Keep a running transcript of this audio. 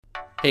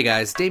Hey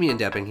guys, Damian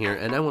Depping here,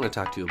 and I want to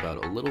talk to you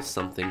about a little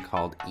something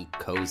called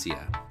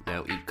Ecosia.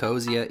 Now,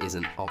 Ecosia is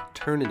an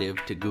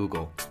alternative to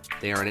Google.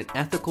 They are an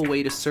ethical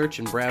way to search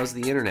and browse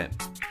the internet.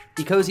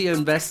 Ecosia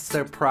invests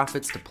their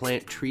profits to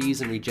plant trees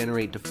and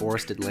regenerate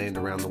deforested land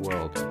around the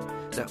world.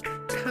 Now,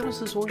 how does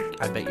this work?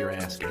 I bet you're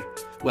asking.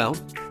 Well,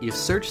 you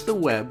search the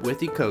web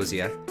with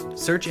Ecosia,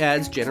 search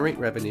ads generate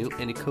revenue,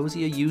 and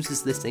Ecosia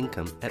uses this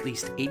income, at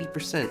least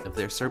 80% of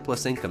their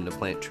surplus income, to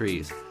plant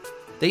trees.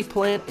 They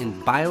plant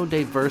in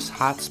biodiverse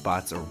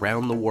hotspots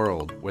around the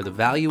world, where the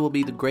value will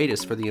be the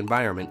greatest for the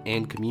environment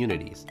and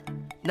communities.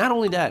 Not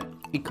only that,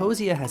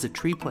 Ecosia has a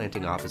tree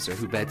planting officer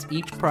who vets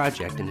each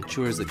project and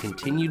ensures the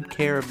continued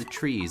care of the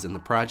trees and the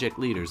project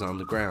leaders on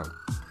the ground.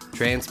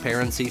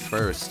 Transparency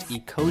first,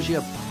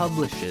 Ecosia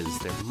publishes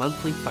their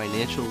monthly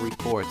financial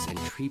reports and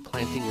tree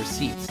planting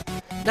receipts.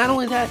 Not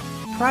only that,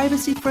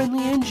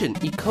 privacy-friendly engine,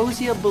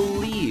 Ecosia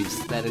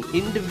believes that an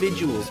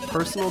individual's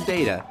personal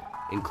data,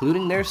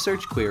 including their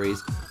search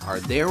queries,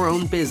 are their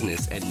own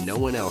business and no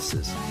one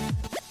else's.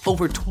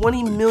 Over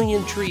 20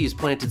 million trees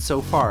planted so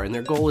far, and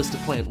their goal is to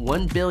plant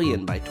 1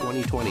 billion by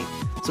 2020.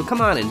 So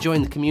come on and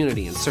join the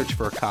community and search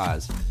for a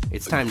cause.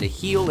 It's time to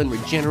heal and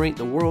regenerate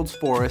the world's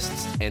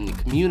forests and the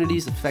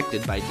communities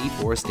affected by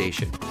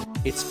deforestation.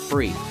 It's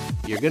free.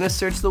 You're gonna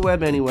search the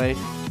web anyway.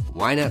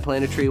 Why not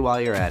plant a tree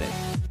while you're at it?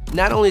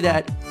 Not only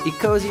that,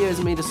 Ecosia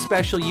has made a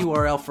special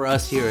URL for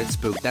us here at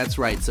Spooked. That's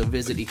right, so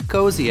visit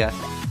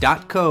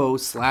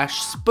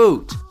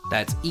ecosia.co/spooked.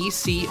 That's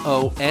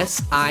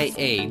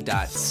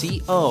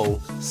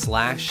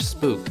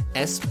ecosia.co/spooked.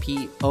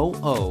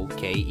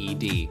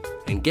 SPOOKED.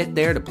 And get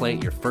there to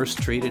plant your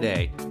first tree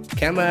today.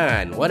 Come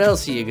on, what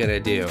else are you gonna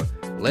do?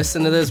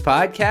 Listen to this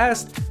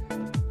podcast?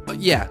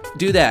 Yeah,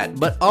 do that,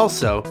 but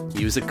also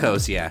use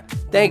Ecosia.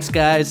 Thanks,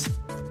 guys.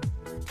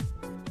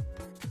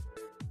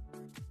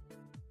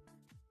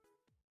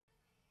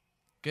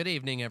 Good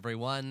evening,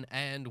 everyone,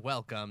 and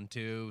welcome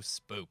to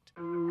Spooked.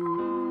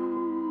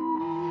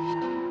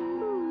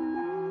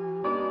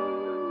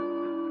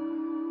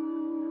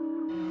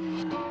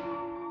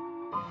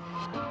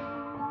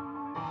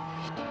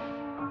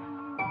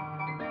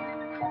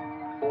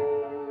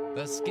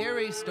 The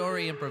Scary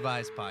Story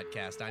Improvised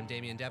Podcast. I'm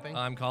Damian Depping.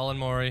 I'm Colin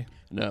Morey.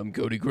 And I'm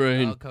Cody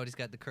Crane. Oh, Cody's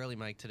got the curly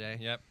mic today.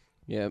 Yep.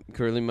 Yeah,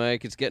 Curly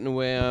Mike, it's getting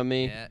away on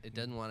me. Yeah, it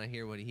doesn't want to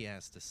hear what he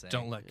has to say.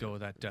 Don't let go of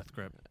that death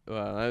grip.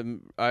 Well,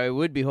 I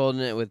would be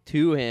holding it with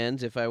two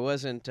hands if I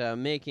wasn't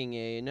making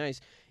a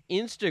nice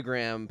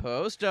Instagram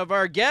post of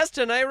our guest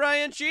tonight.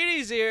 Ryan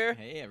Sheedy's here.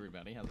 Hey,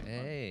 everybody. How's it going?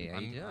 Hey, how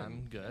you doing?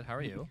 I'm good. How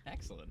are you?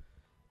 Excellent.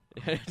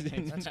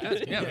 That's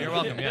good. Yeah, you're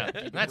welcome. Yeah,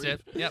 that's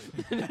it. Yep.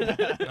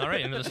 All right,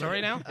 into the story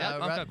now. Yeah,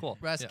 okay, cool.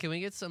 Russ, Yeah. can we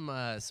get some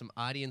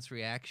audience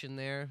reaction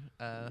there?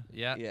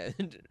 Yeah. Yeah,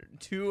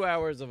 2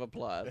 hours of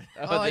applause.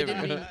 Oh, I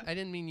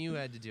didn't mean you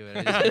had to do it.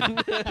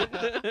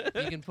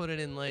 You can put it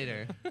in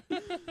later.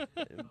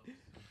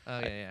 Oh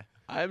yeah.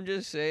 I'm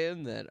just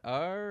saying that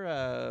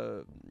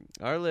our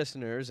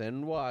listeners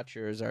and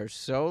watchers are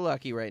so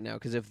lucky right now,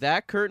 because if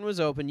that curtain was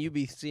open, you'd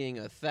be seeing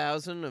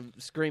 1,000 of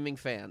screaming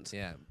fans.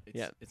 Yeah.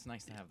 It's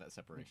nice to have that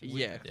separation.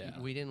 Yeah.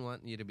 We didn't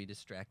want you to be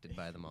distracted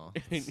by them all.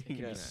 It can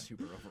Yeah. be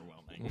super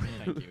overwhelming.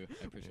 Thank you.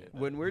 I appreciate that.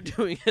 When we're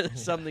doing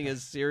something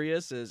as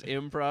serious as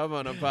improv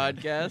on a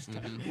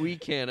podcast, we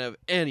can't have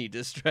any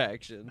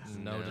distractions.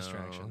 No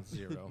distractions.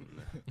 Zero.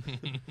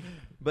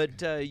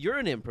 But you're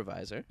an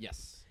improviser.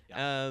 Yes.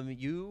 Yeah.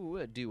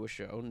 You do a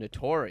show,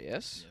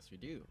 Notorious. Yes, we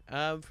do.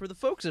 For the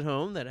folks at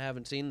home that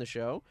haven't seen the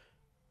show,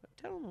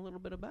 tell them a little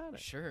bit about it.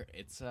 Sure.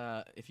 It's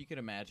if you could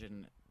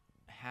imagine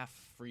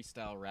half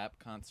freestyle rap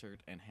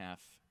concert and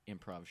half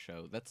improv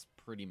show. That's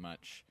pretty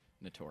much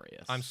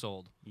Notorious. I'm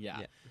sold.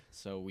 Yeah.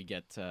 So we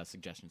get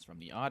suggestions from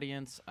the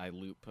audience. I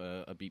loop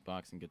a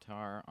beatbox and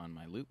guitar on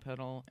my loop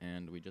pedal,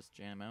 and we just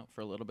jam out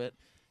for a little bit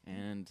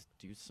and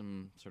do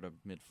some sort of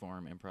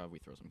mid-form improv. We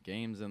throw some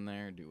games in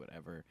there, do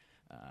whatever.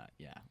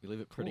 We leave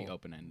it pretty Cool.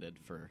 open-ended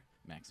for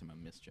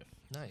maximum mischief.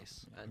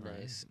 Nice. A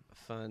nice,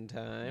 fun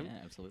time.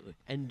 Yeah, absolutely.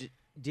 And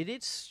did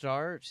it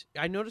start?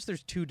 I noticed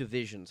there's two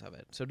divisions of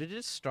it. So did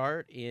it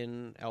start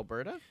in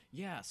Alberta?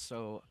 Yeah,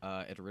 so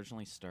it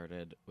originally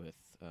started with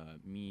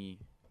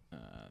me,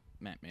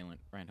 Matt Malin,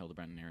 Ryan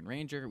Hildebrand, and Aaron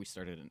Ranger. We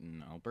started it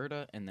in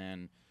Alberta, and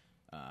then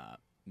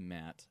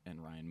Matt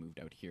and Ryan moved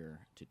out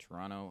here to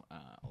Toronto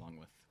along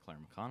with Claire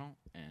McConnell,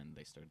 and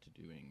they started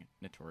doing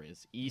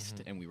Notorious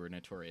East, and we were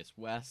Notorious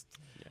West.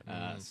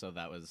 So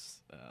that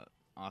was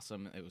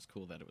awesome. It was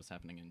cool that it was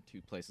happening in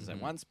two places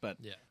at once, but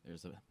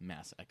there's a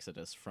mass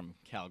exodus from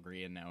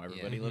Calgary, and now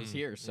everybody lives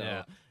here.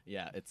 So,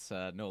 it's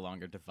no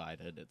longer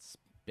divided. It's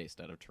based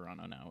out of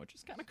Toronto now, which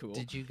is kind of cool.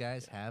 Did you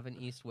guys have an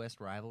East-West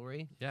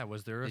rivalry? Yeah,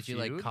 was there a Did feud?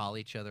 you like call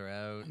each other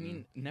out? I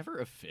mean, never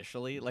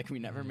officially. Like, we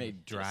never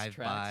made diss tracks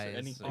drive-bys or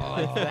anything or-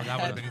 like Oh, that. that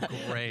would have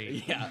been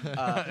great.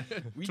 Yeah,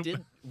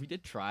 we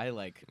did try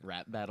like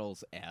rap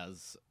battles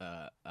as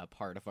a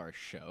part of our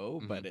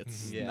show, but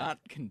it's Yeah. not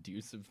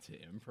conducive to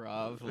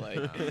improv. Like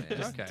man.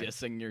 just Okay.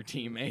 dissing your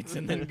teammates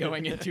and then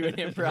going into an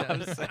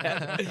improv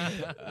set.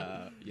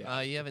 Yeah.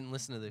 You haven't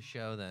listened to the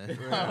show then.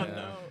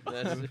 Oh,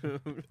 no.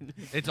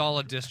 It's all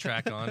a diss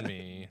track on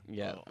me.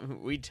 Yeah,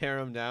 we tear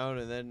him down,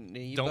 and then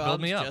he Don't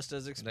build me bombs up. just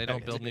as They expected.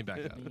 don't build me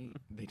back up.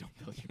 They don't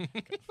build you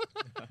back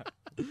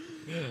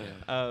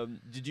up.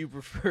 Did you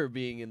prefer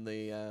being in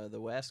the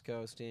West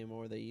Coast team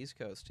or the East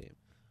Coast team?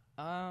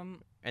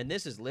 And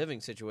this is living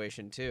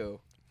situation too.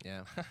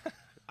 Yeah.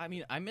 I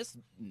mean, I miss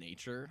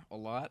nature a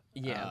lot.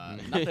 Yeah.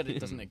 Not that it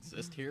doesn't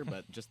exist here,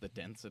 but just the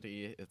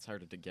density, it's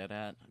harder to get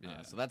at.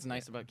 Yeah. So that's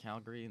nice about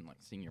Calgary, and like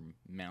seeing your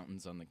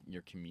mountains on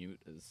your commute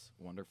is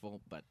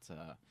wonderful. But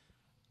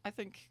I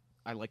think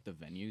I like the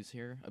venues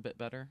here a bit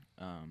better.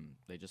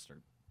 They just are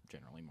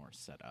generally more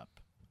set up.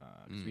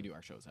 'Cause we do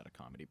our shows at a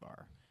comedy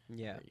bar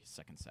Yeah. every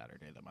second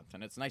Saturday of the month,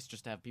 and it's nice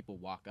just to have people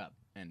walk up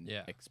and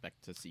Yeah.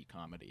 expect to see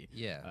comedy.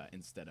 Yeah.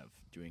 Instead of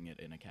doing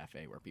it in a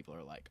cafe where people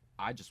are like,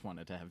 I just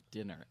wanted to have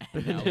dinner,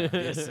 and now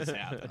this is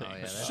happening. Oh, yeah,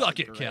 that's Suck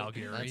it, great.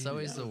 Calgary. That's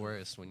always Yeah. the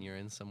worst when you're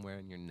in somewhere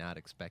and you're not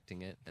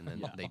expecting it, and then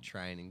Yeah. they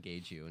try and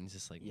engage you, and it's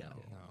just like, Yeah.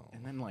 no.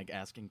 And then like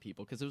asking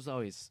people, because it was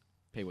always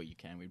pay what you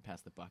can. We'd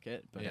pass the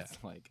bucket, but Yeah. it's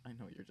like, I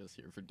know you're just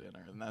here for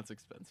dinner, and that's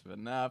expensive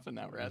enough, and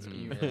now we're asking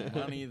you Mhm. for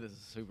money. This is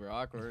super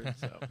awkward.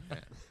 So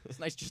it's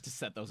nice just to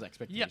set those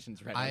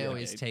expectations right I away.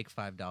 always take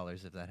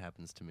 $5 if that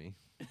happens to me.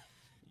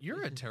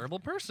 You're a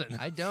terrible person.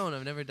 I don't.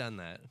 I've never done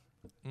that.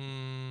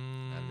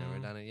 Mm, I've never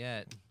done it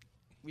yet.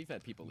 We've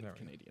had people leave Very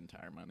Canadian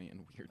Tire money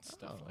and weird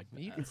stuff like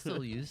that. You can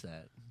still use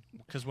that.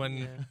 Because when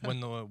Yeah. when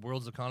the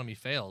world's economy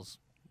fails,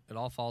 it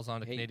all falls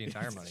onto Hey, Canadian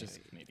Tire It's money.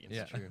 just Canadian.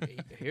 Yeah. True.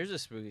 Here's a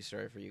spooky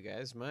story for you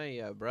guys.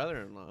 My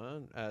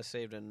brother-in-law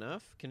saved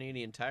enough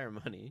Canadian Tire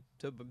money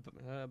to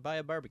buy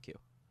a barbecue.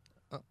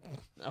 Oh.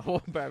 A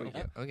whole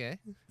barbecue. Okay.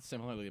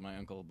 Similarly, my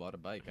uncle bought a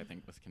bike, I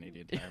think, with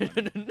Canadian Tire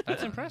money.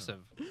 That's impressive.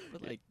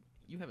 But like,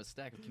 you have a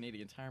stack of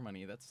Canadian Tire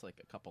money, that's like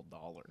a couple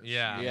dollars.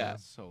 Yeah. Yeah.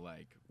 So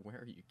like, where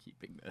are you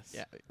keeping this?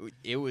 Yeah,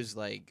 it was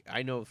like,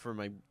 I know for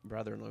my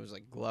brother-in-law, it was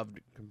like gloved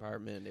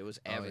compartment. It was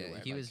Oh, yeah.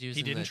 everywhere. He like- was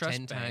using didn't the trust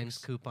 10 times banks.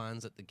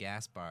 coupons at the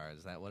gas bar.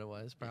 Is that what it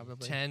was?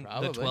 Probably. The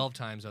Probably. 12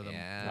 times are the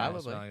Yeah.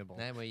 most Probably. valuable.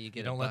 That way you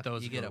get don't a let buck,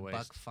 those you go get to a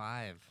waste.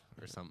 $1.05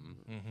 or something.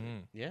 Mm-hmm.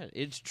 Yeah,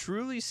 it's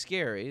truly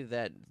scary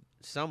that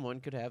someone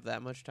could have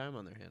that much time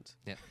on their hands.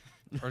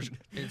 Or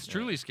it's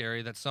truly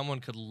scary that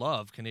someone could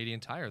love Canadian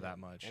Tire that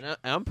much. And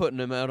I'm putting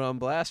him out on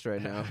blast right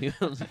now.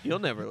 You'll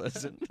never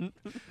listen.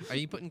 Are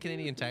you putting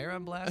Canadian Tire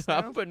on blast now?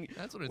 I'm putting.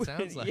 That's what it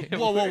sounds like. Yeah.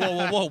 Whoa, whoa, whoa,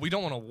 whoa, whoa! We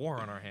don't want a war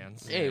on our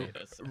hands. Hey,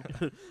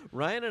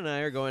 Ryan and I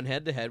are going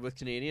head to head with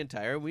Canadian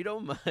Tire. We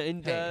don't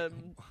mind. Hey.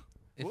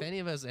 If any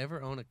of us ever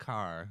own a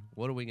car,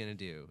 what are we going to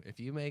do? If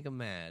you make them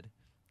mad,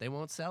 they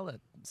won't sell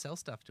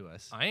stuff to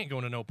us. I ain't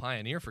going to no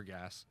Pioneer for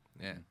gas.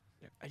 Yeah.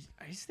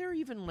 Is there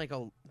even like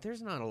a?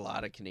 There's not a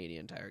lot of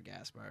Canadian Tire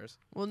gas bars.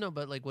 Well, no,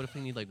 but like, what if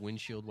we need like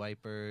windshield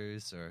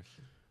wipers or?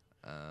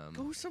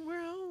 Go somewhere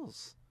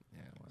else. Yeah,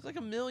 well, There's like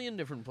a million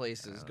different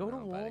places. I Go to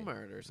don't know, buddy.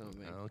 Walmart or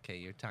something. okay,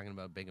 you're talking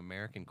about big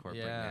American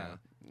corporate Yeah. now.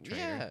 Trader.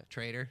 Yeah.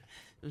 Trader.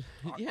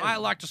 Yeah. I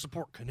like to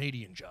support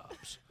Canadian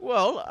jobs,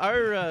 Well,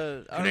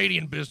 our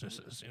Canadian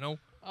businesses. You know,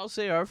 I'll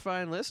say our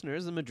fine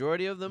listeners, the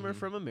majority of them are Mhm.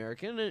 from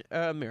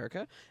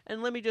America,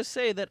 and let me just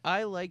say that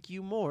I like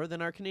you more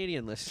than our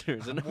Canadian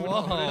listeners. And I'm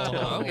Whoa. gonna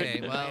tell them.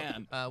 Okay,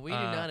 Man. well, we do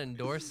not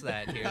endorse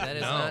that here. That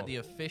is No. not the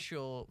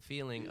official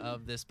feeling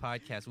of this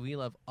podcast. We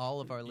love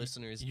all of our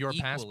listeners your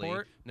equally,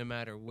 passport? no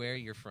matter where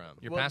you're from.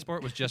 your Well-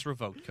 passport was just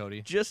revoked,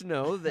 Cody. Just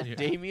know that Yeah.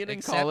 Damien and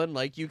Except- Colin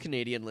like you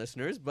Canadian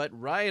listeners, but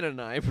Ryan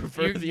and I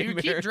prefer You, the you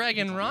American. keep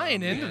dragging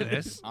Ryan into man.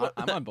 this.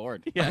 I'm on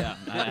board. Yeah.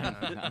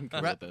 I'm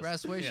good with this.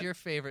 Russ, where's Yeah. your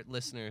favorite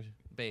listener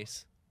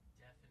base?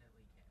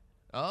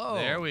 Oh,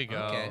 There we go.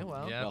 Okay,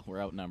 well, Yeah. Well,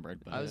 we're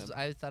outnumbered. But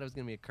I thought it was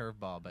gonna be a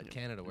curveball, but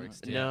Canada works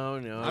too. No,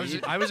 no.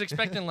 I was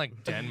expecting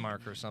like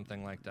Denmark or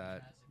something like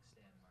that.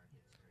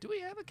 Do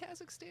we have a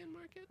Kazakhstan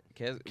market?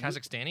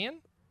 Kazakhstanian?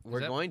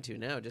 We're that- going to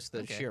now. Just the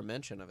Okay. sheer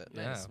mention of it.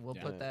 Yeah. Nice. We'll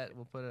Yeah. put that.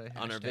 We'll put a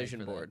On our hashtag vision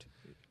for that. board.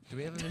 Do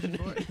we have a vision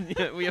board?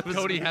 Yeah, we have a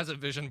Cody has a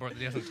vision board that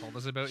he hasn't told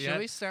us about Should yet.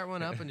 we start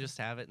one up and just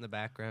have it in the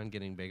background,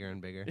 getting bigger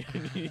and bigger?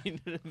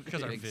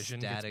 Because our Big vision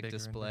gets static bigger and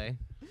display.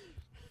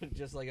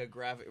 just like a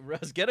graphic.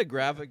 Russ, get a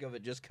graphic of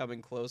it just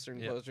coming closer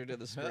and Yeah. closer to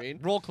the screen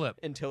Roll clip.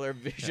 until our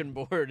vision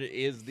board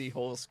is the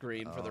whole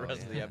screen for the Oh,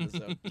 rest of the yeah.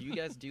 episode. do you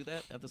guys do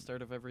that at the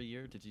start of every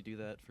year? Did you do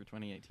that for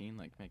 2018?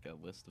 Like make a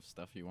list of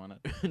stuff you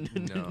want to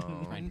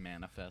No. try and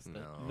manifest it?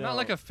 No. Not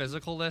like a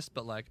physical list,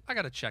 but like I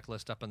got a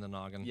checklist up in the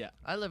noggin. Yeah.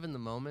 I live in the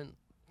moment.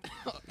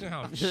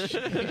 Oh,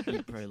 shit.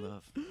 You pray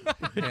love.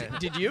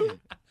 Did you?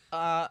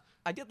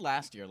 I did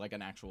last year, like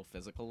an actual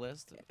physical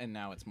list, and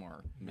now it's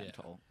more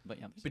mental. But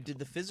yeah. But did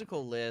the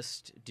physical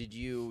list? Did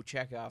you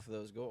check off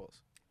those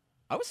goals?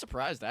 I was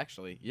surprised,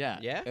 actually. Yeah.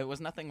 Yeah? It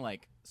was nothing,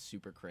 like,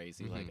 super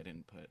crazy. Like, I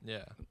didn't put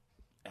Yeah.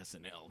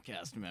 SNL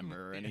cast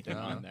member or anything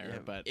on there. Yeah.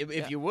 But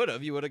If you would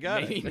have,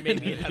 got maybe, it.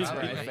 maybe that's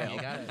where I You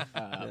failed. got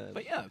it.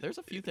 But yeah, there's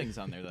a few things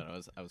on there that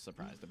I was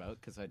surprised about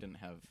because I didn't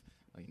have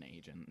like an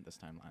agent this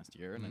time last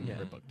year, and I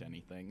never booked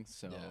anything.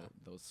 So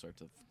those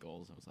sorts of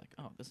goals, I was like,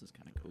 oh, this is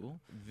kind of cool.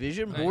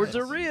 Vision Nice. boards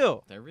are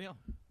real. They're real.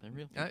 They're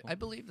real. I people.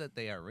 believe that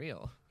they are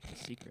real.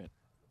 It's a secret.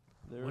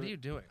 What are you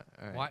doing?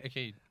 All right. Why?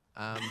 Okay,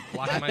 Block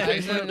blocking my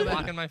face.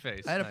 Blocking my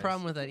face. I had a Nice.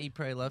 problem with that eat,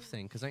 pray, love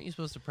thing because aren't you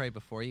supposed to pray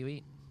before you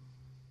eat?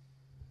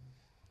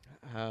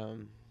 Call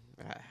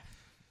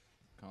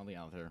the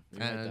author. Rewrite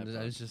that And I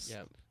book. was just,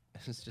 Yeah. I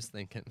was just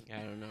thinking. I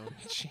don't know.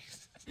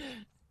 Jesus.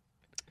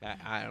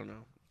 I don't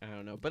know. I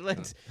don't know. But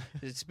let's.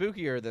 It's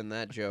spookier than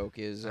that joke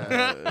is.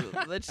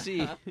 Let's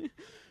see.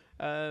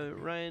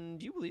 Ryan,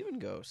 do you believe in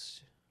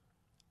ghosts?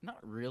 Not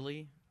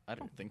really. I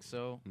don't think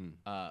so.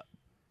 Mm.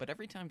 But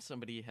every time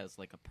somebody has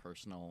like a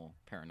personal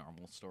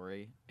paranormal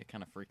story, it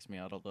kind of freaks me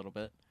out a little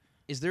bit.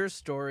 Is there a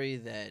story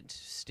that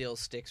still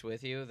sticks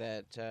with you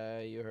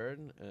that you heard,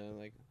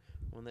 like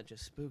one that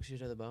just spooks you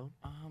to the bone?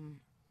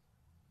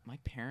 My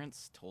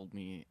parents told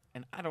me,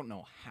 and I don't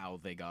know how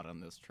they got on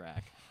this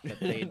track, that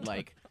they'd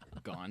like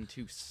gone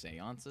to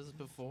seances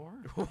before.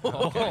 And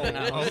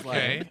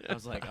Okay. I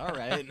was like, all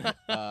right.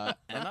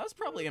 And I was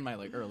probably in my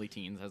like early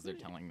teens as they're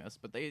telling this,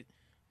 but they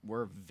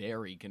were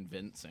very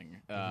convincing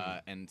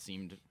and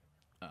seemed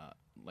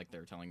like they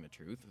were telling the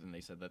truth. And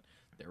they said that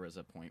there was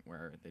a point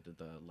where they did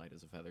the light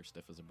as a feather,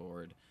 stiff as a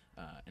board,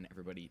 and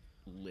everybody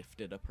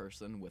lifted a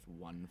person with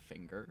one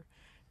finger.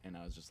 And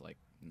I was just like,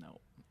 no,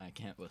 I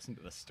can't listen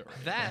to this story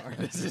anymore.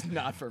 This is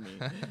not for me.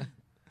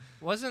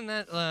 Wasn't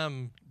that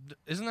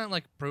isn't that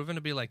like proven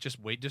to be like just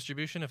weight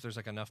distribution if there's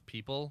like enough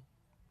people?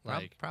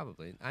 Like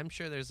Probably. I'm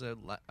sure there's a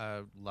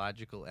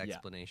logical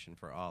explanation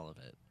for all of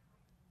it.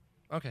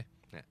 okay.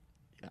 Yeah.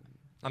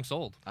 I'm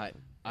sold. I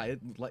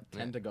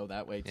tend to go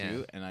that way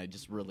too, and I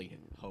just really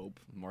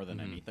hope more than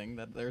anything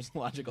that there's a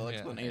logical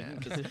explanation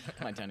because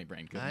my tiny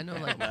brain couldn't. I know,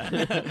 like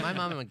my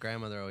mom and my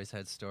grandmother always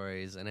had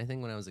stories, and I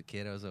think when I was a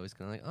kid, I was always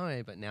kind of like, "Oh,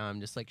 hey," but now I'm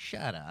just like,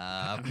 "Shut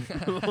up!"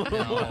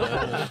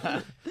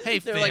 No. Hey,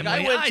 They're family, like,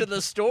 I went to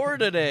the store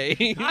today.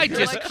 I You're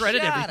just like,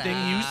 credit "Shut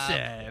everything you up."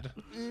 said.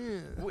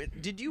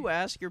 Did you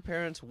ask your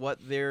parents what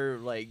their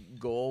like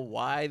goal,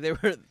 why they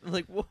were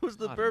like, what was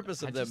the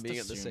purpose of them being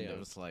at the assumed seance? It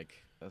was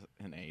like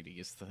an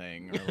 80s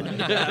thing. Or like,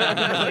 I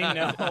don't really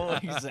know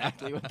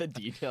exactly what the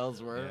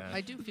details were. Yeah.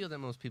 I do feel that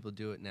most people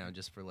do it now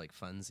just for like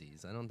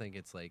funsies. I don't think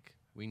it's like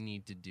we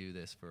need to do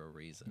this for a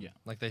reason. Yeah.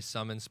 Like they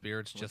summon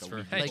spirits Like just a for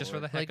Ouija hey, board. just for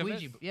the heck like of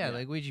Ouija, it. yeah,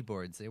 like Ouija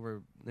boards. They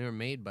were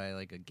made by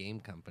like a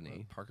game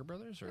company. Parker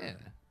Brothers or Yeah.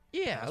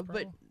 Yeah, Hasbro?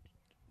 but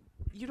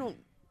you don't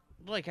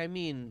like. I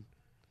mean,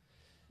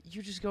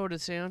 you just go to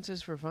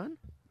seances for fun.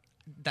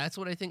 That's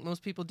what I think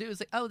most people do. Is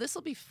like, oh, this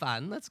will be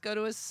fun. Let's go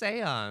to a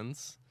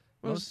seance.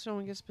 Well, Most,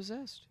 someone gets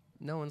possessed.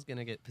 no one's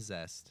gonna get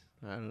possessed.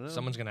 I don't know.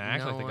 someone's gonna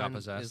act no like they got one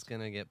possessed. is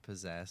gonna get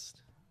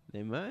possessed.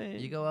 They might.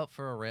 You go out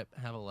for a rip,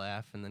 have a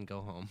laugh, and then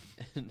go home.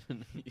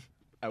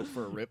 Out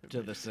for a rip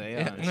to the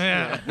seance.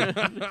 Yeah.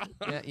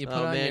 Yeah, you put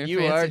Oh on man,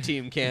 your you are fancy,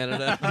 Team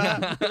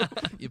Canada.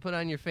 you put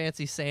on your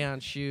fancy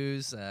seance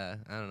shoes. I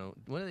don't know.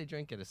 What do they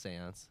drink at a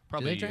seance?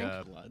 Probably Do they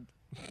drink? Blood.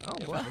 Oh,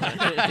 blood.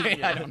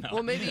 I don't know.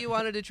 Well, maybe you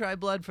wanted to try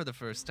blood for the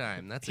first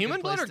time. That's a Human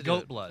good place blood or to goat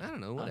do it. blood? I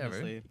don't know. Whatever.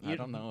 Honestly, I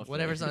don't know if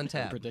whatever's they're on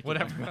tap. particular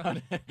Whatever. about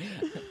it.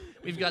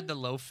 We've got the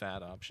low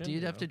fat option. Do you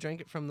have know. to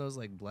drink it from those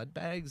like blood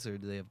bags, or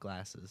do they have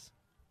glasses?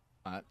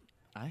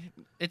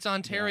 It's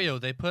Ontario.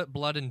 They put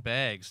blood in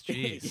bags.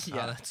 Jeez.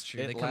 Yeah. Oh, that's true.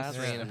 It They come lasts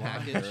three in a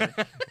longer.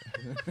 package.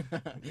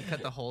 You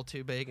cut the hole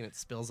too big, and it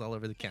spills all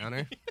over the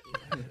counter.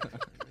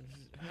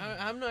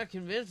 I'm not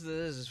convinced that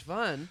this is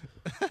fun.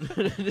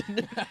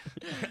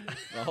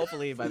 Well,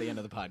 hopefully by the end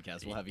of the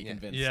podcast, we'll have you Yeah.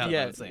 convinced Yeah.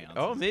 about seances.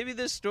 Oh, maybe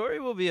this story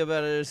will be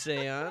about a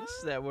seance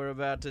that we're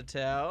about to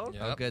tell.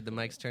 Yep. Oh, good. The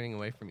mic's turning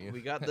away from you.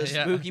 We got the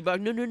Yeah. spooky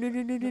bug. No.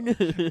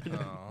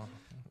 Oh.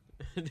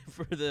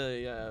 For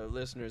the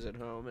listeners at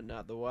home and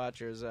not the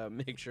watchers,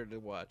 make sure to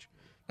watch.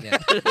 Yeah.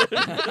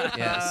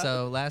 Yeah.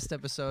 So last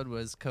episode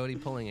was Cody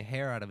pulling a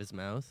hair out of his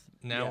mouth.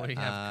 Now Yeah. we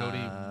have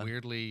Cody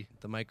weirdly.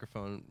 The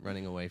microphone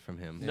running away from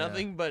him. Yeah.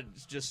 Nothing but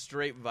just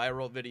straight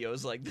viral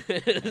videos like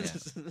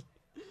this.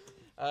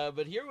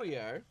 But here we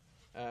are.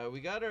 We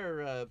got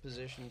our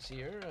positions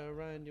here.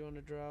 Ryan, do you want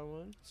to draw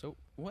one? So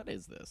what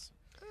is this?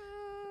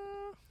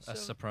 A So-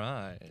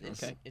 surprise.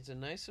 Okay. It's a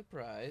nice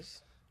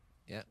surprise.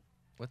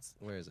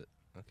 Where is it?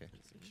 Okay.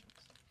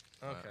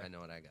 Okay. I know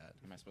what I got.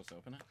 Am I supposed to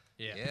open it?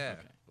 Yeah. Yeah.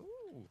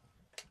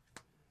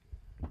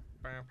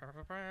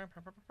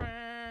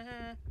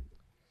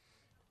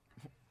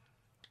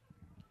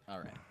 All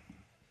right.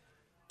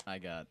 I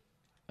got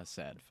a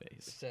sad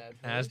face. Sad.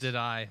 As did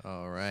I.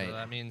 All right. So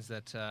that means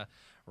that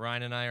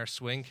Ryan and I are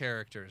swing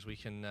characters. We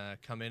can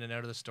come in and out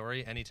of the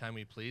story anytime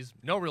we please.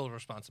 No real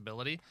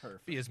responsibility.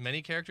 Perfect. Be as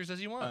many characters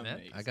as you want, man.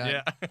 Amazing. I got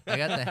Yeah. I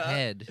got the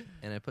head,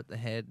 and I put the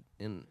head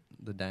in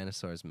the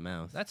dinosaur's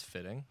mouth. That's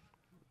fitting.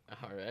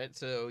 All right,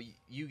 so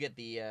you get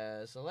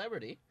the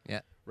celebrity.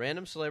 Yeah.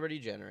 Random celebrity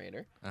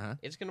generator. Uh-huh.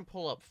 It's going to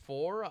pull up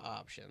 4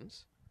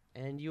 options,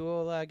 and you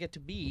will get to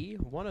be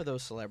one of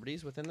those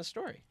celebrities within the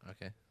story.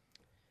 Okay.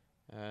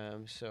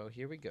 So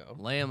here we go.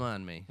 Lay 'em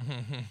on me.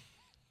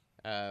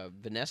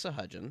 Vanessa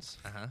Hudgens,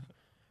 Uh-huh.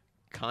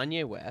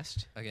 Kanye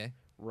West, Okay.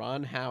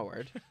 Ron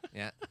Howard,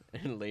 Yeah.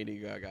 and Lady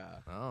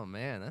Gaga. Oh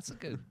man, that's a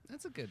good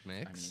I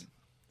mix. mean,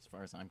 as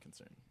far as I'm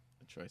concerned,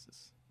 the choice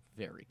is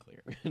very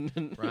clear.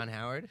 Ron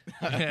Howard?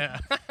 Yeah.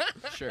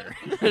 Sure.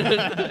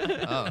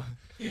 Oh.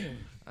 I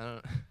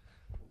don't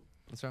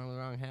What's wrong with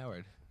Ron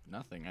Howard?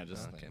 Nothing. I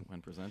just Okay.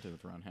 when presented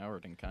with Ron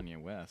Howard and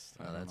Kanye West.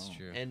 I Oh, don't that's know.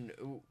 true. And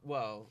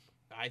well,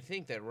 I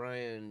think that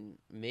Ryan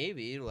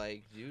maybe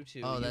like due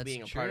to Oh, you that's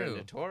being a part of true.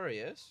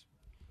 Notorious.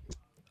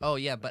 Oh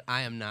yeah, but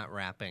I am not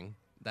rapping.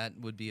 That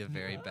would be a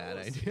very bad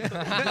idea.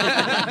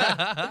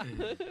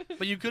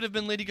 But you could have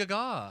been Lady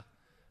Gaga.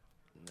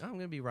 I'm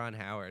gonna be Ron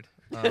Howard.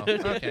 Oh,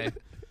 okay.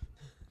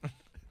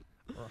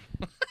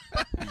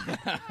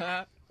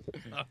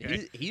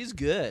 Okay. He's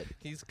good.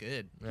 He's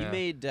good. He Yeah.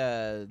 made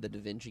the Da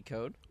Vinci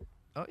Code.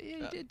 Oh yeah,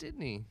 he did,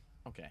 didn't he?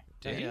 Okay.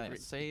 Did he?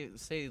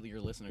 Say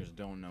your listeners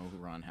don't know who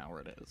Ron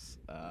Howard is.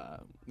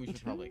 We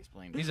should probably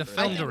explain. He's this a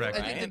further, film I think-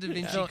 director. I think the Da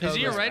Vinci So, Code is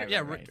he a was- writer? right, Yeah,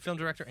 right. film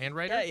director and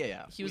writer.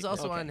 Yeah. He was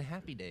also okay. on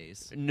Happy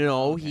Days.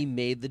 No, Okay. he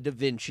made the Da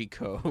Vinci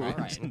Code. All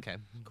right. Okay.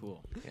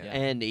 Cool. Yeah. Yeah.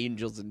 And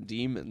Angels and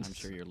Demons. I'm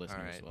sure your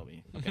listeners right. will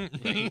be.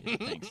 Okay.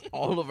 Thanks.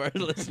 all of our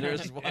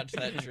listeners watch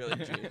that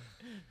trilogy.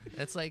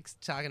 That's like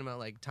talking about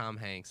like Tom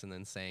Hanks and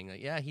then saying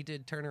like, yeah, he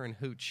did Turner and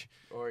Hooch.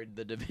 Or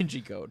the Da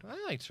Vinci Code.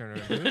 I like Turner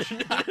and Hooch.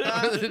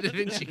 The Da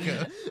Vinci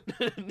Code.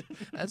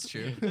 That's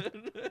true.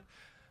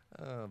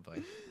 Oh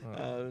boy.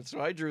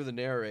 So I drew the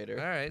narrator.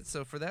 All right,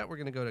 so for that, we're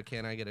going to go to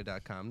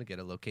canigeta.com to get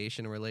a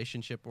location, a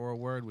relationship, or a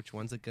word. Which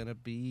one's it going to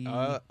be?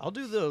 I'll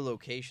do the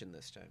location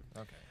this time.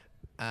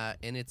 Okay.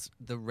 And it's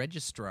the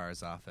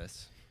registrar's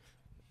office.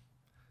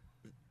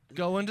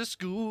 Going to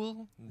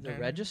school. The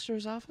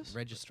registrar's office?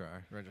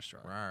 Registrar.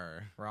 Registrar.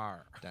 Rar.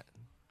 Rar. Da-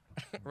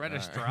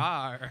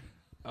 Registrar.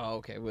 Oh,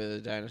 okay, with a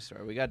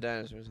dinosaur. We got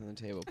dinosaurs on the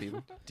table,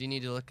 people. Do you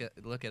need to look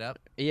it up?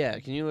 Yeah,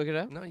 can you look it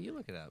up? No, you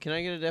look it up. Can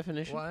I get a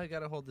definition? Well, I got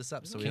to hold this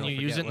up so we Can don't you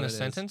use forget it in what a is.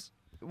 sentence?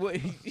 Well,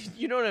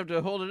 you don't have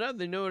to hold it up.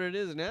 They know what it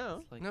is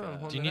now. Like, No,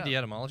 hold Do you it need up. the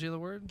etymology of the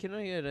word? Can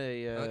I get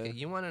a? Okay,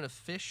 you want an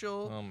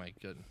official? Oh my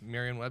good.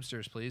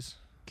 Merriam-Webster's, please.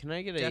 Can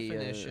I get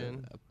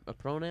Definition. a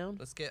pronoun?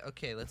 Let's get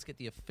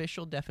the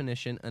official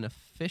definition. An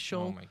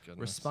official Oh my goodness.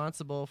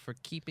 responsible for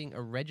keeping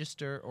a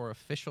register or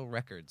official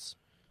records.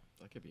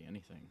 That could be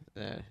anything.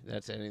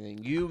 That's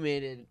anything. You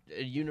made it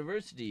a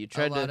university. You A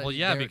tried lot to. Well,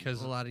 yeah, there-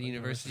 because a lot of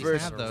universities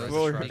First- have those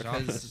first-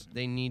 because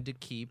they need to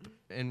keep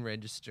and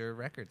register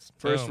records.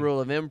 First Boom. rule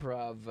of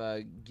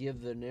improv: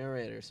 give the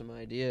narrator some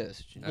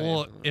ideas.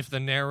 Well, if the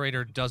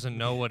narrator doesn't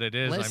know what it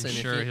is, Listen, I'm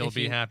if sure you- he'll if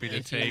be you- happy to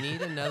if take. you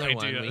need another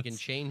one, we ideas. can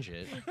change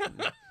it.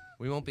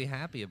 We won't be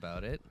happy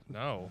about it.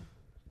 No.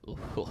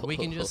 We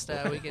can just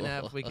we can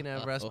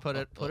have Russ put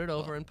it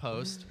over in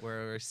post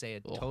where we say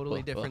a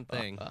totally different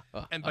thing.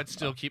 But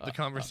still keep the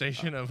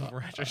conversation of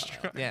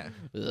registrar. Yeah.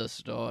 The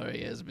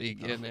story is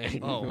beginning.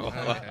 Oh,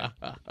 okay.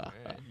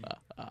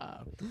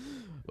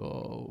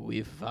 Oh,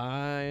 we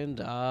find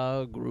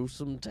our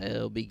gruesome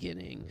tale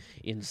beginning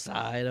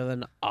inside of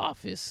an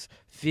office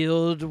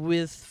filled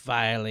with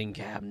filing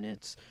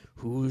cabinets.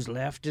 Who's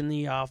left in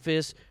the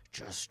office?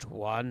 Just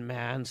one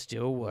man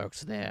still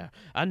works there.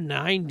 A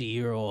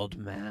 90-year-old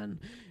man,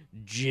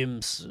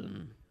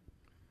 Jimson.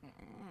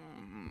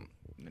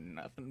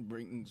 Nothing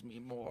brings me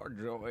more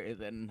joy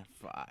than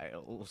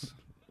files.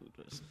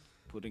 Just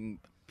putting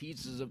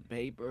pieces of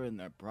paper in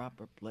their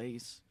proper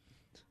place,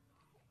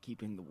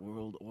 keeping the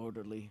world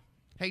orderly.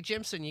 Hey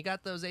Jimson, you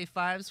got those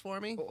A5s for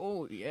me?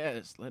 Oh,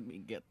 yes, let me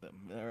get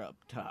them. They're up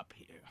top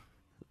here.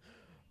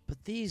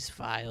 But these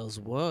files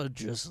were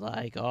just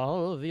like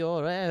all of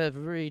your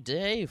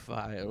everyday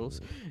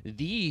files.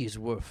 These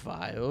were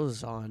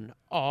files on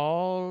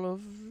all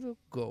of the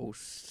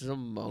ghosts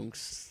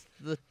amongst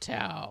the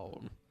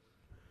town.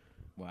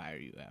 Why are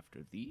you after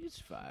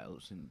these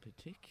files in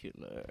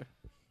particular?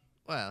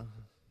 Well,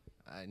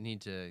 I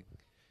need to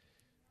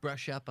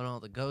brush up on all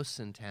the ghosts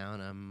in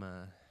town. I'm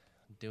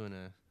doing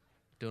a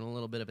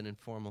little bit of an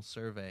informal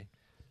survey.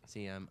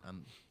 See, I'm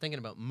thinking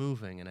about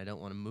moving, and I don't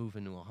want to move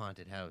into a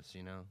haunted house.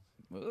 You know.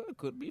 Well, it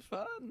could be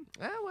fun.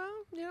 Well,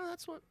 you know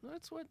that's what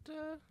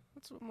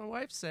my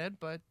wife said.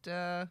 But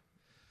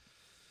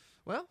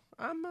well,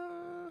 I'm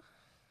a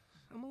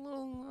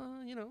little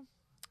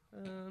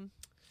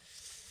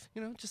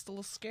just a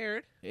little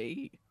scared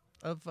Hey,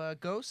 of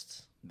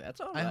ghosts. that's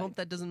all I right. hope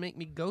that doesn't make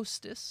me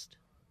ghostist.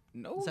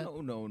 No, Is that-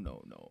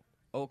 no.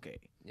 Okay,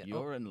 Yeah,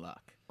 you're in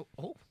luck.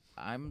 Oh,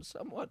 I'm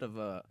somewhat of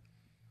a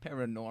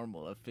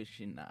paranormal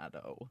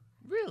aficionado.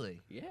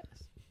 really? Yes.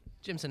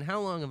 Jimson, how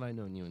long have I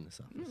known you in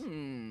this office?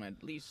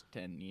 At least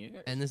 10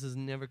 years. And this has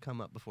never come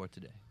up before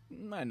today.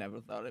 I never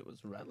thought it was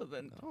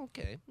relevant.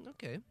 Okay.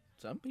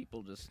 Some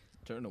people just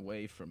turn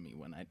away from me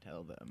when I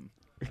tell them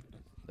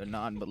the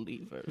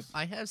non-believers.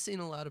 I have seen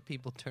a lot of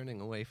people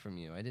turning away from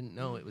you. I didn't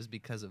know it was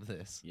because of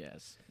this.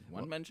 Yes,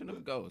 one mention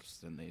of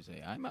ghosts, and they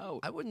say, I'm out.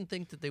 I wouldn't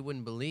think that they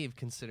wouldn't believe,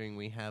 considering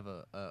we have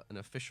an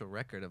official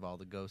record of all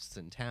the ghosts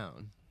in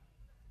town.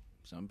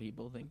 Some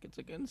people think it's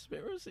a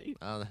conspiracy.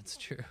 Oh, that's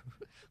true.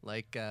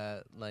 like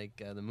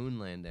the moon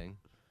landing.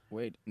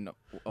 Wait, no.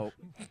 Oh,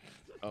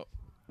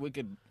 we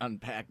could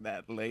unpack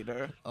that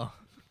later. Oh,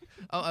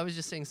 I was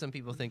just saying some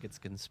people think it's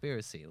a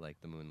conspiracy,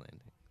 like the moon landing.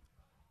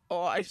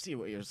 Oh, I see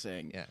what you're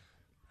saying. Yeah.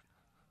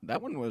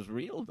 That one was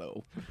real,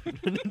 though.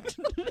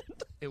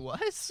 It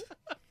was?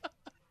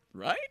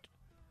 Right?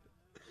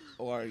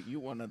 Or are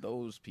you one of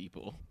those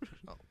people?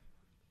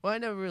 Well, I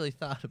never really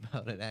thought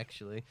about it,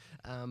 actually.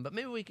 But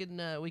maybe we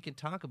could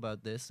talk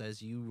about this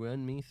as you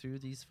run me through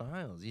these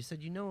files. You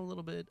said you know a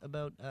little bit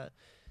about the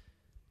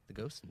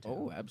ghosts in town.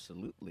 Oh,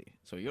 absolutely.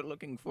 So you're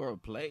looking for a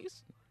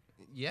place?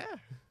 Yeah.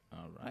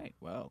 All right.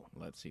 Well,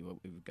 let's see what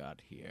we've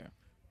got here.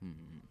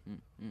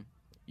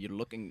 You're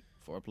looking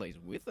for a place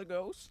with a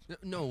ghost?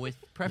 No,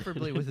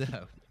 preferably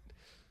without.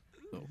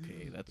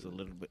 Okay, that's a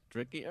little bit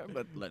trickier,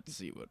 but let's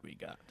see what we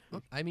got.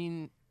 I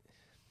mean,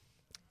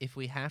 if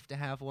we have to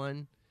have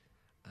one,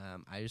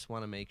 I just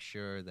want to make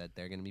sure that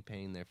they're going to be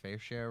paying their fair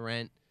share of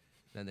rent,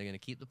 that they're going to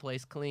keep the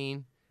place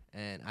clean,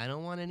 and I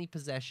don't want any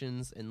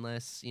possessions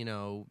unless,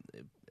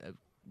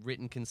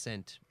 written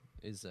consent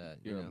is,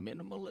 You're a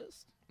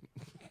minimalist?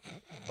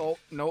 Oh,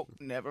 no,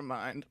 never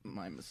mind.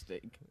 My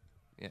mistake.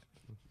 Yeah.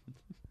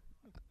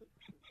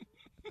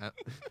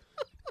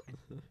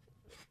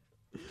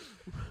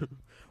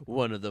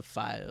 One of the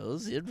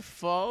files, it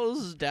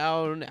falls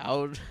down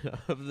out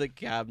of the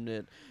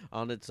cabinet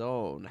on its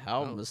own.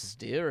 How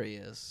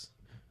mysterious.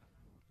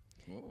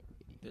 Oh,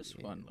 this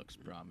one looks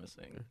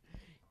promising.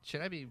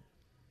 Should I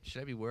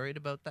be worried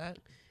about that?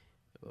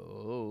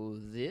 Oh,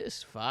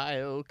 this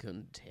file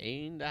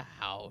contained a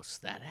house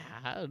that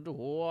had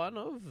one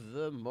of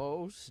the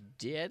most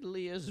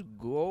deadliest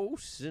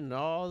ghosts in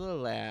all the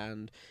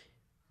land.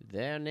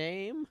 Their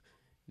name?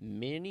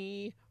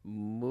 Minnie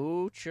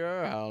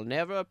Moocher. I'll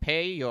never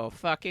pay your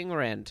fucking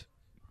rent.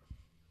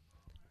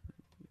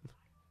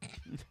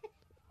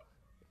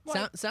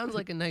 Sounds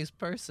like a nice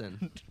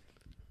person.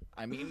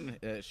 I mean,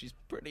 she's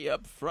pretty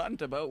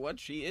upfront about what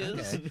she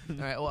is. Okay. All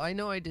right. Well, I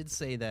know I did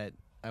say that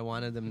I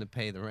wanted them to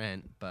pay the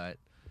rent, but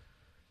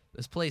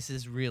this place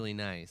is really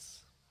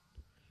nice.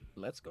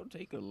 Let's go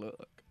take a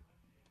look.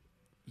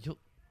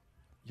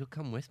 You'll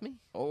come with me?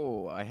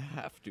 Oh, I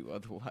have to,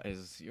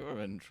 otherwise you're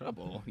in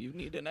trouble. You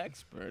need an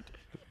expert.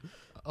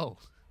 I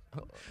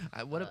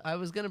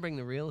was gonna bring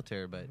the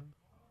realtor, but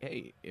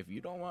Hey, if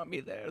you don't want me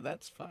there,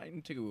 that's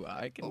fine too.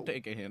 I can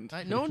take a hint.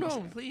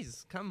 no,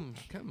 please come.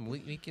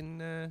 We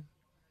can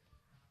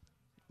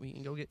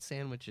go get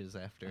sandwiches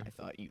after. I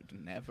thought you'd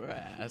never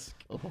ask.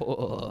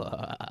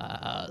 Oh,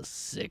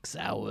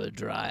 6-hour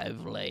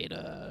drive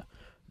later.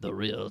 The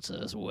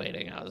realtor's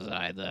waiting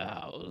outside the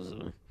house.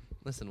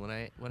 Listen, when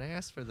I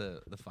asked for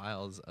the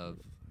files of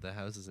the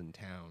houses in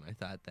town, I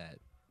thought that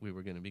we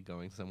were going to be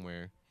going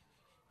somewhere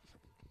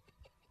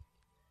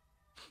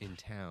in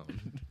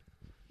town.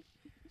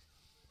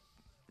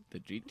 The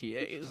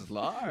GTA is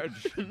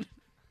large.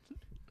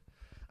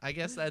 I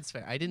guess that's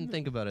fair. I didn't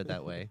think about it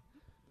that way.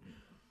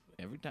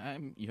 Every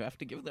time you have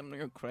to give them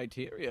your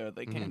criteria,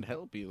 they can't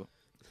help you.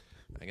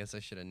 I guess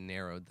I should have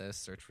narrowed the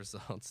search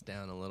results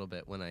down a little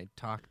bit when I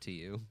talked to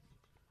you.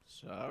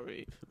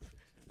 Sorry.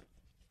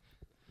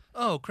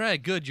 Oh,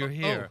 Craig, good, you're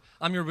here.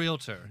 I'm your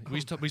realtor.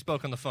 We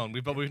spoke on the phone,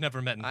 but we've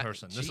never met in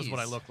person. This is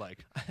what I look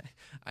like.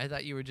 I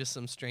thought you were just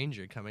some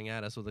stranger coming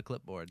at us with a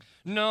clipboard.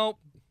 No,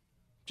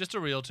 just a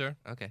realtor.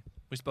 Okay.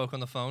 We spoke on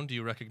the phone. Do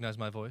you recognize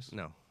my voice?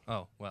 No.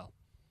 Oh, well.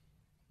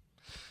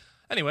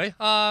 Anyway,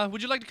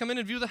 would you like to come in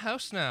and view the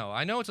house now?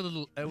 I know it's a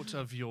little out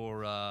of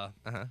your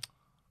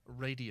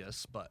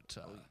radius, but...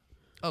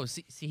 Oh,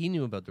 see, he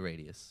knew about the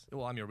radius.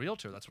 Well, I'm your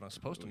realtor. That's what I'm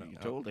supposed to know. You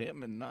told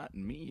him and not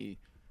me.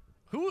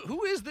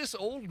 Who is this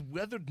old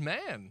weathered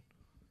man?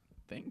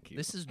 Thank you.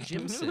 This is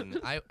Jimson.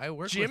 I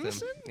work with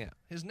Jimson? him. Yeah.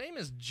 His name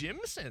is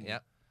Jimson. Yeah.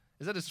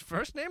 Is that his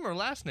first name or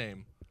last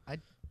name?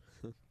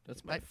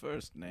 That's my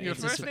first name. Your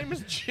first name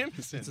is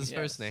Jimson. It's his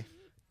first name.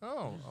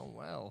 Oh,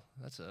 well,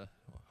 that's a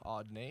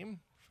odd name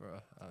for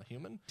a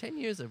human. 10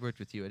 years I've worked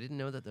with you. I didn't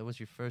know that was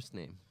your first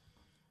name.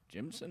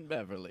 Jimson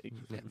Beverly.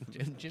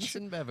 Yeah.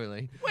 Jimson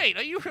Beverly. Wait,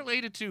 are you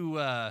related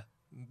to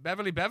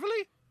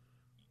Beverly?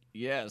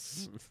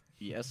 Yes.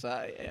 Yes,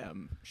 I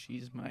am.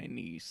 She's my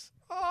niece.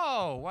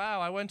 Oh,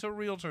 wow, I went to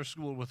realtor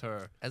school with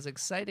her. As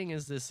exciting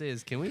as this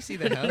is, can we see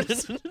the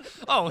house?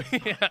 Oh,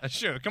 yeah,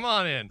 sure. Come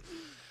on in.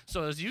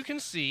 So as you can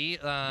see,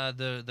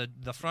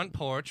 the front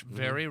porch,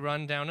 very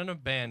run down and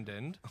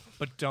abandoned.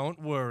 But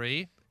don't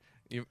worry.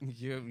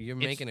 You're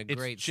making a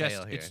great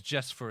sale here. It's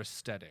just for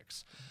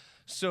aesthetics.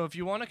 So if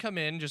you want to come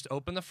in, just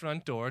open the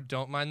front door.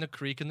 Don't mind the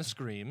creak and the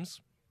screams.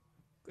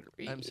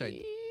 I'm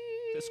sorry.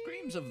 The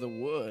screams of the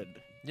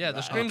wood. Yeah,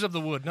 the screams of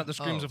the wood, not the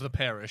screams of the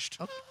perished.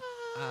 Okay.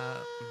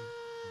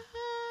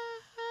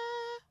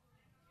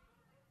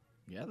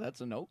 Yeah, Yeah,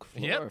 that's an oak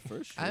floor Yep.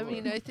 for sure. I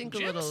mean, I think a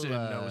Jensen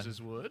little, knows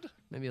his wood.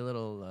 maybe a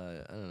little,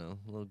 I don't know,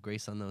 a little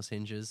grease on those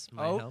hinges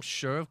might Oh, help.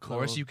 sure, of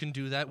course. Little- You can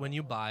do that when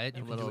you buy it.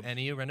 You can do little-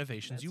 any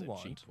renovations that's you a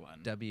want. cheap one.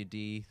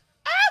 WD.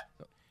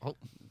 Oh,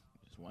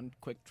 Just one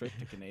quick trip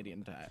to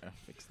Canadian Tire.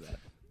 Fix that.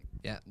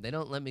 yeah, they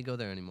don't let me go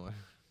there anymore.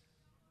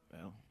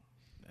 Well,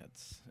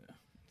 that's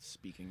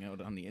speaking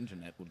out on the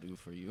internet will do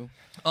for you.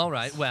 All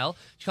right. Well,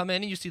 you come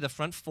in and you see the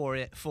front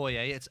foyer.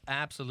 It's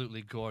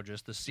absolutely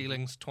gorgeous. The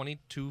ceiling's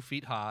 22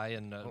 feet high,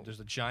 and there's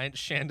a giant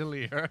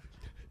chandelier.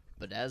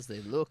 But as they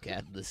look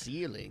at the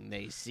ceiling,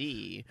 they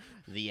see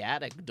the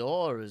attic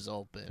door is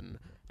open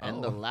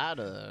and the Oh.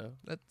 ladder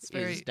That's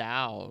very. is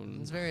down.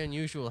 It's very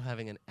unusual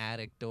having an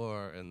attic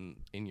door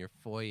in your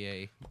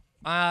foyer.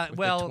 With a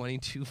Well,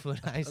 22-foot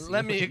high ceiling.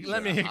 let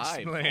me High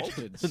explain.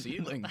 vaulted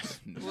ceilings.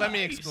 Let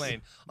me Nice.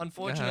 explain.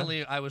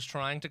 Unfortunately, I was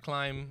trying to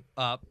climb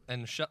up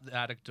and shut the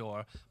attic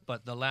door,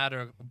 but the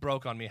ladder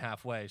broke on me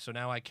halfway, so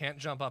now I can't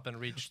jump up and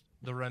reach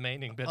the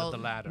remaining bit of the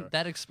ladder.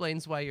 That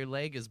explains why your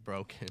leg is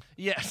broken.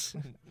 Yes,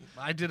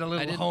 I did a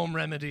little didn't- home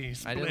remedy I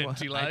splint. didn't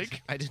want. you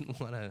like? I didn't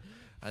want to.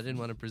 I didn't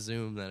want to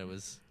presume that it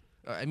was.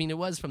 I mean, it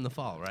was from the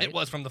fall, right? It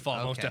was from the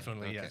fall, most Okay,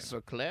 definitely. okay. Yes.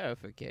 For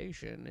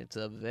clarification, it's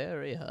a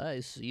very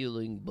high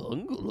ceiling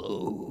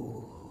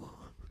bungalow.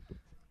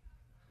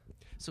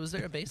 So, is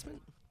there a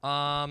basement?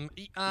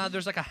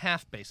 There's like a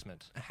half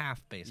basement. A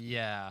half basement.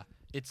 Yeah,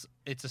 it's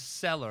a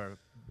cellar,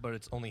 but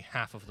it's only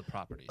half of the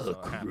property. A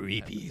so half-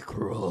 creepy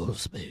crawl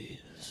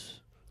space.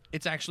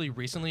 It's actually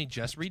recently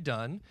just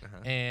redone Uh-huh.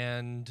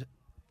 and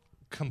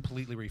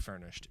completely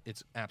refurnished.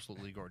 It's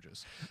absolutely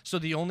gorgeous. So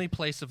the only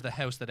place of the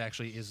house that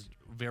actually is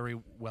very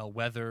well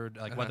weathered,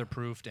 like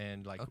weatherproofed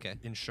and like Okay.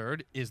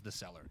 insured, is the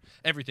cellar.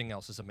 Everything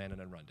else is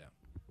abandoned and run down.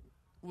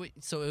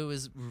 Wait, so it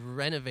was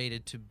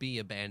renovated to be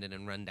abandoned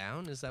and run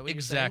down? Is that what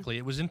Exactly.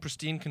 It was in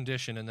pristine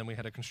condition, and then we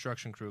had a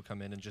construction crew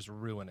come in and just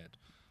ruin it.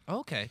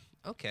 you're saying?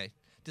 Okay.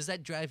 Does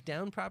that drive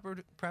down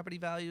property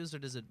values, or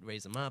does it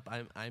raise them up?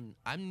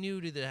 I'm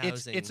new to the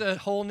housing. It's a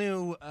whole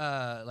new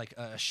like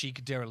a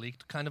chic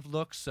derelict kind of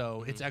look,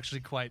 so it's actually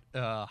quite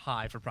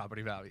high for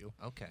property value.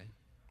 Okay.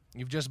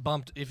 You've just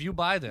bumped. If you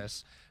buy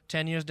this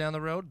 10 years down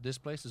the road, this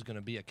place is going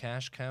to be a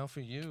cash cow for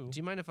you. Do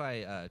you mind if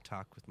I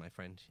talk with my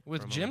friend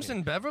With for a moment Jimson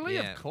here? Beverly,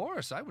 Yeah. of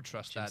course, I would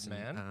trust Jimson,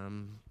 that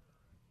man.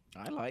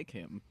 I like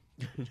him.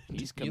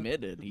 He's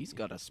committed. He's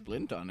got a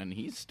splint on, and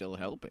he's still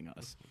helping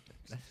us.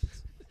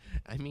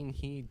 I mean,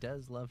 he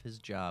does love his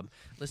job.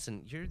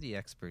 Listen, you're the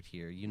expert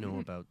here. You know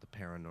about the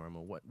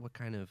paranormal. What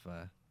kind of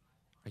are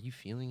you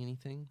feeling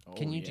anything? Oh,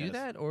 Can you do yes.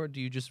 that, or do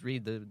you just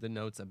read the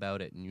notes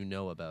about it and you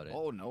know about it?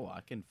 Oh no,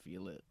 I can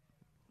feel it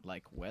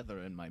like weather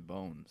in my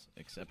bones,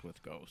 except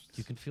with ghosts.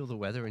 You can feel the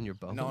weather in your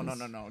bones.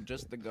 No,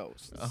 just the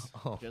ghosts.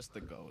 Oh. Just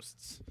the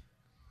ghosts.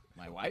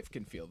 My wife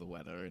can feel the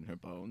weather in her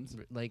bones.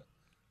 Like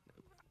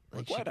We're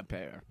she- quite a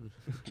pair.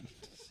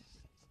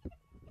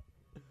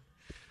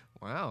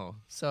 wow.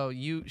 So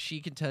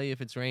she can tell you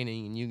if it's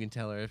raining, and you can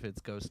tell her if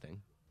it's ghosting.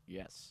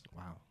 Yes.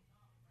 Wow.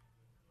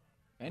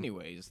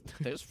 Anyways,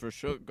 there's for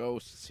sure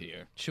ghosts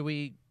here. Should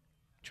we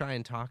try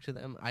and talk to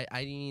them?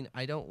 I mean,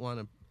 I don't want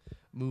to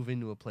move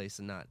into a place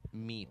and not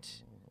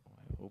meet.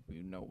 I hope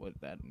you know what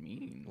that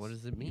means. What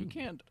does it You mean?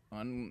 can't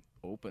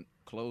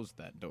close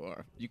that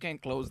door. You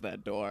can't close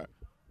that door.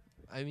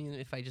 I mean,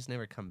 if I just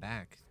never come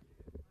back,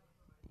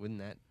 wouldn't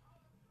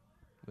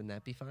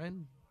that be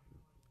fine?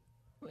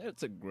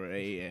 It's a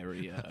gray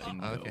area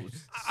in Okay.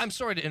 ghosts. I'm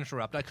sorry to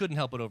interrupt. I couldn't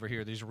help but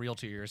overhear. These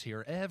realty ears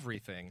hear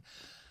everything.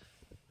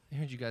 I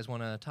heard you guys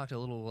want to talk to a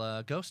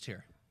little ghost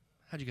here.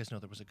 How'd you guys know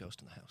there was a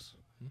ghost in the house?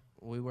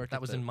 We work. That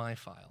at was the, in my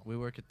file. We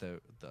work at the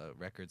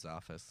records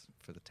office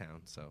for the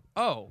town, so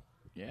Oh.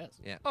 Yes.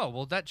 yeah. Oh,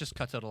 well, that just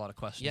cuts out a lot of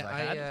questions Yeah, I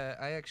had.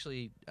 I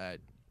actually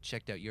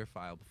checked out your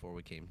file before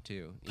we came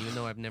too. Even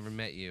though I've never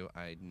met you,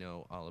 I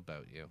know all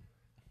about you.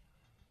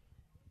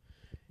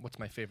 What's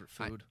my favorite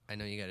food? I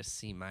know you got a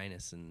C-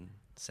 in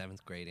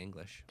 7th grade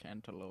English.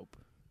 Cantaloupe.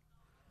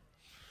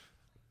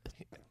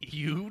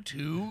 You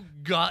two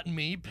got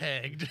me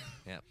pegged.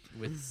 Yeah,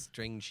 with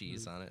string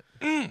cheese on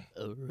it.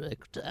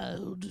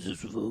 Erectile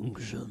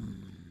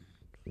dysfunction.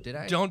 Did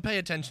I? Don't pay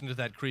attention to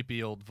that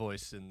creepy old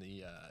voice in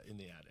the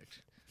attic.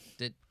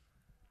 Did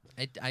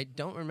I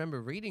don't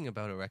remember reading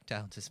about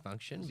erectile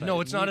dysfunction. But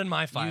No, it's not in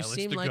my You file. It's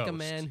seem the like a ghost.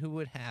 man who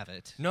would have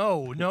it.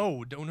 No.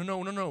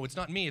 It's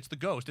not me. It's the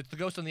ghost. It's the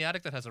ghost in the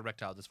attic that has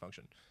erectile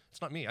dysfunction. It's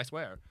not me. I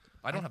swear.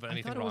 I don't have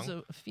anything I thought wrong. it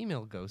was a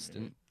female ghost.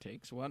 And It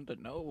takes one to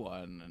know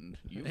one, and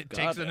you've It got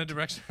takes it. in a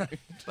direction.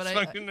 But I-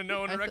 Dysfunction to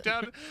know an I th-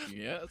 erectile.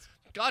 Yes.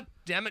 God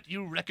damn it!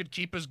 You record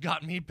keepers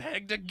got me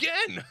pegged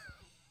again.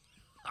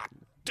 Hot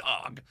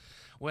dog.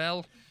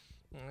 Well,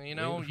 you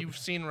know you've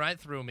seen right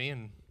through me,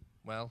 and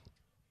well,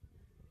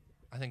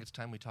 I think it's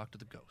time we talk to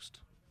the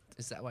ghost.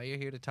 is that why you're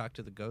here to talk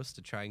to the ghost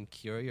to try and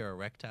cure your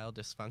erectile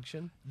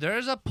dysfunction?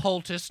 There's a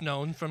poultice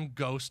known from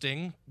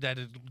ghosting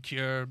that'll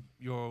cure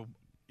your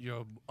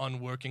your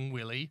unworking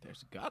willy.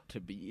 There's got to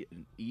be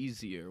an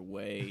easier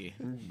way,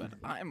 but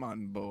I'm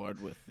on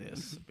board with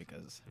this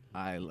because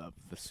I love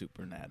the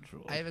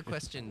supernatural. I have a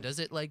question. Does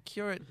it like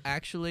cure it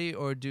actually,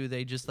 or do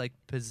they just like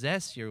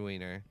possess your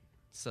wiener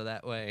so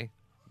that way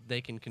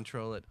they can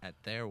control it at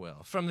their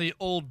will? From the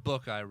old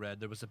book I read,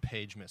 there was a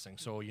page missing.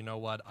 So you know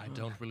what? I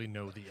don't really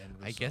know the end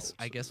result.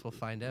 I guess we'll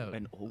find out.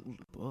 An old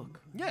book.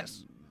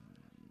 Yes.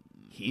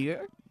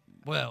 Here?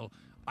 Well,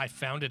 I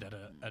found it at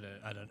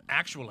an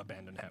actual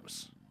abandoned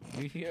house.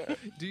 Here?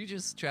 Do you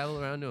just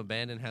travel around to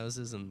abandoned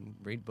houses and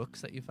read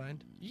books that you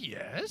find?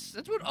 Yes,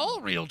 that's what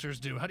all realtors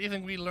do. How do you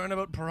think we learn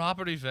about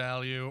property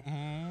value?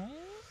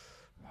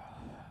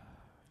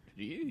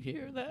 Do you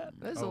hear that?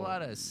 There's a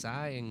lot of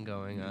sighing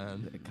going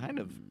on. A kind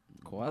of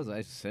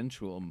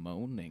quasi-sensual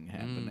moaning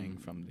happening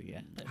from the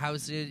end.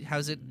 How's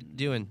it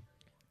doing?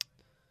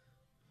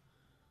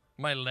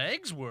 My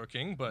leg's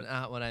working, but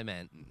Not what I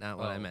meant. Not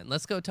what I meant.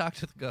 Let's go talk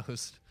to the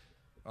ghost.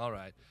 all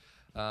right.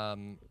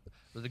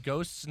 The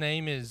ghost's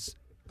name is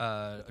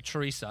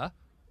Teresa.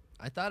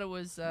 I thought it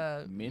was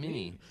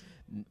Minnie.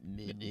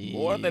 Minnie.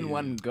 More than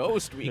one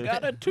ghost. We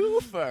got a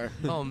twofer.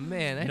 Oh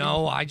man.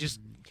 No, I just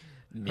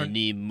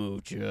Minnie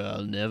Moocher,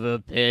 I'll never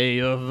pay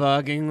your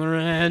fucking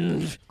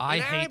rent. I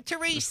I'm hate.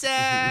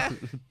 Teresa.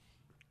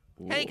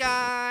 Hey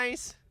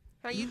guys,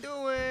 how you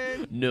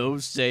doing? No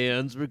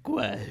seance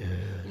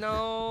required.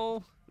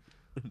 No.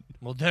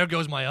 Well, there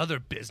goes my other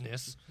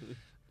business.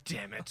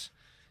 Damn it,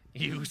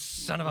 you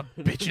son of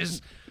a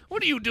bitches!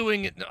 What are you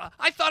doing?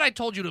 I thought I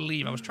told you to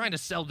leave. I was trying to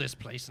sell this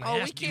place, and I Oh,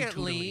 we asked you can't two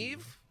to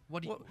leave.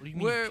 What do you mean?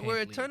 We're can't we're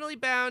leave? eternally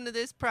bound to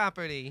this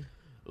property.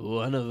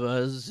 One of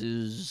us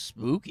is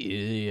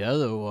spooky, the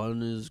other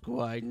one is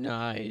quite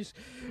nice.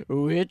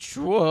 Which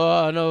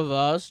one of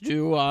us do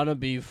you want to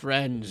be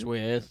friends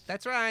with?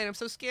 That's right. I'm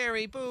so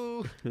scary.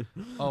 Boo.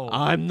 Oh,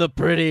 I'm the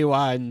pretty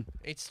one.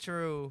 It's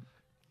true.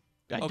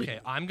 okay.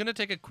 I'm gonna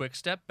take a quick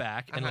step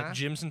back and let Uh-huh.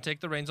 Jimson take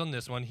the reins on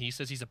this one. He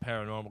says he's a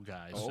paranormal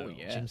guy. Oh, so.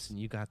 yeah. Jimson,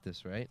 you got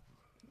this, right?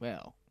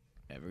 Well,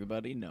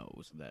 everybody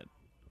knows that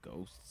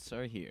ghosts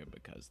are here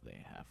because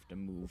they have to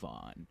move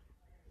on.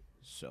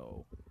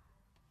 So,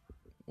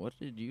 what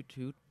did you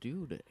two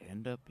do to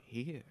end up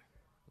here?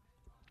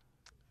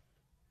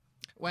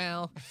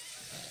 Well,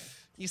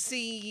 you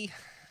see,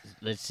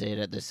 Let's say it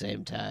at the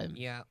same time.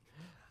 yeah.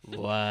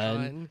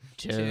 One,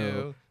 two,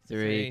 two,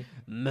 three. three.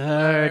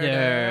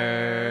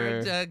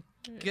 Murder.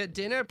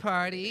 Dinner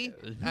party.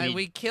 We-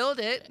 We killed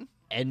it,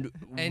 And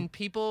and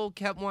people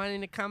kept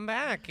wanting to come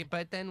back,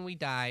 but then we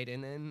died,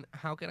 and then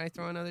how can I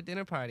throw another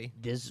dinner party?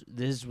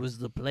 this was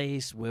the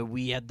place where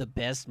we had the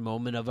best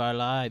moment of our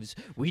lives.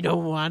 We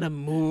don't want to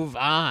move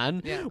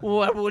on. Yeah.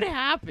 What would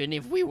happen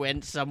if we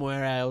went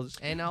somewhere else?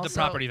 And also The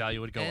property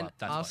value would go and up.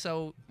 That's why.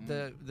 also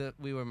the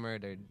we were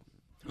murdered.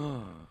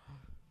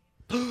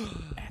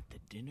 At the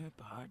dinner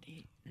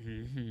party?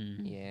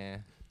 Mm-hmm. Yeah.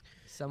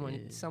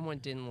 Someone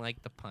didn't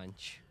like the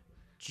punch.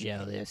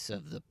 Jealous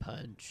of the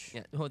punch.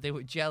 Yeah. Oh, they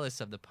were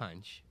jealous of the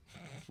punch.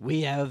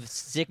 We have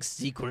 6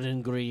 secret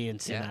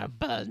ingredients in Yeah. our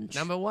punch.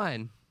 Number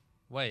 1.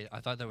 Wait, I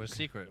thought that was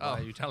secret. Oh. Why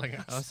are you telling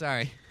us? Oh,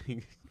 sorry.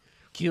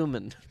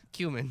 Cumin.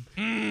 Cumin.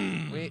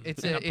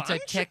 It's In a a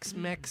punch?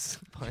 Tex-Mex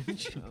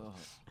punch. Oh,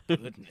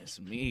 goodness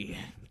me.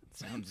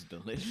 Sounds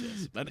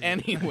delicious. But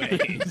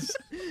anyways,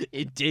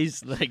 It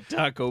tastes like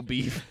taco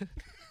beef.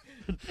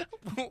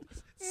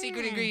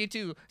 Secret ingredient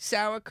 2,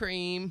 sour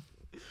cream.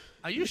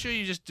 Are you sure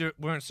you just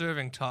weren't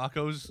serving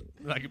tacos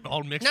like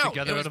all mixed No,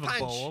 together it was out of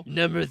punch. a bowl?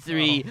 Number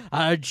 3,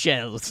 hard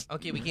shells.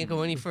 Okay, we can't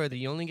go any further.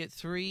 You only get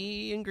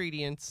 3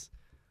 ingredients.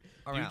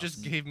 Or You else.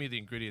 just gave me the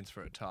ingredients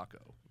for a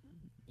taco.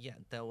 Yeah,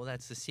 well,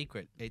 that's the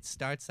secret. It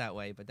starts that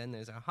way, but then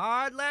there's a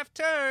hard left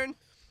turn.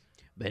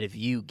 But if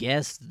you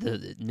guess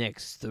the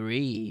next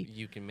 3,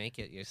 You can make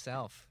it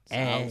yourself.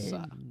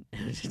 Salsa.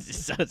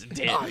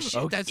 Oh,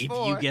 shit, that's if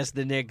 4. you guess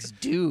the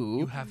next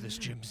You 2, have this,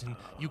 Jimson.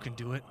 You can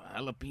do it.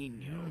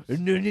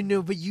 Jalapenos.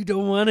 no, but you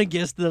don't want to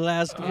guess the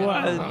last Yeah.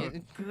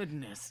 one. Oh,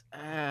 goodness.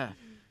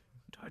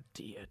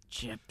 Tortilla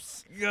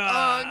chips.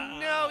 Oh,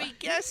 no, he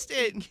guessed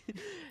it.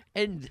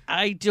 And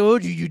I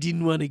told you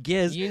didn't want to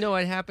guess. You know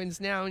what happens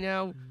now?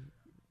 Now,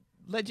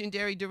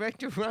 legendary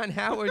director Ron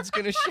Howard's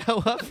going to show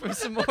up for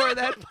some more of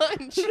that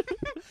punch.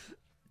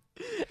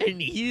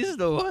 And he's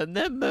the one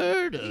that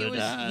murdered He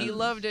us.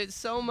 loved it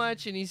so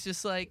much, and he's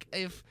just like,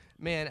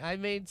 man, I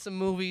made some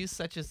movies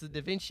such as The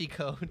Da Vinci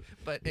Code,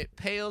 but it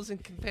pales in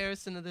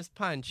comparison to this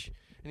punch.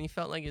 And he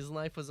felt like his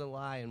life was a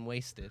lie and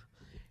wasted.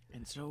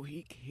 And so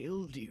he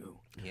killed you.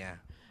 Yeah.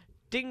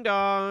 Ding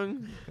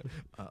dong.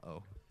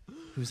 Uh-oh.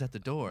 Who's at the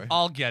door?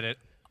 I'll get it.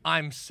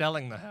 I'm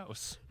selling the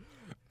house.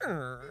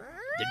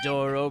 The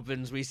door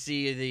opens. We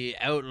see the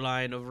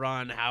outline of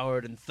Ron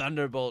Howard and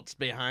thunderbolts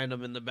behind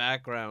him in the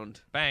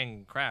background.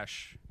 Bang,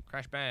 crash,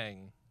 crash,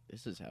 bang.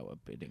 This is how a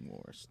bidding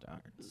war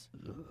starts.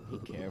 Be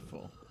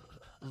careful.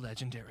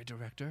 Legendary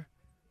director.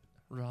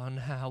 Ron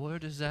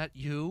Howard, is that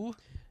you?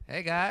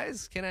 Hey,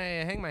 guys, can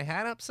I hang my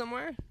hat up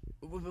somewhere?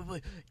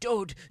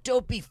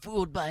 Don't be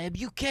fooled by him.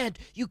 You can't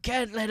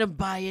let him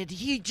buy it.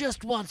 He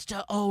just wants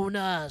to own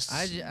us.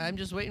 I'm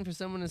just waiting for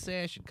someone to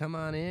say I should come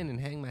on in and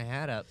hang my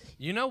hat up.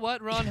 You know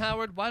what, Ron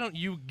Howard? Why don't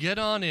you get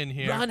on in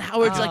here? Ron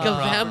Howard's like a Oh.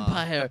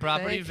 vampire. The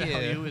property Thank you.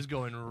 value is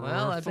going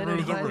Well, I better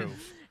through the invite-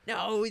 roof.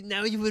 No,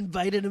 now you've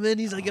invited him in.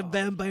 He's like a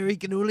vampire. He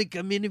can only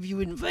come in if you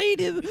invite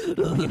him.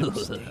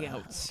 Stay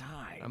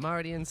outside. I'm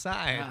already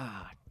inside.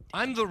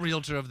 I'm the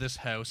realtor of this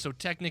house, so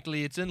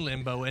technically it's in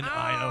limbo, and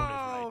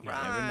I own it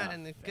right now.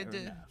 Ron,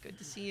 good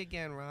to see you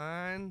again,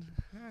 Ron.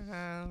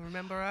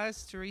 Remember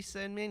us, Teresa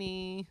and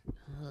Minnie?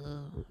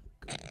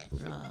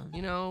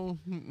 You know,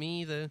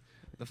 me, the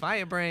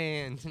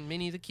firebrand, and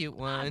Minnie, the cute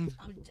one.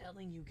 I'm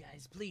telling you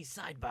guys, please,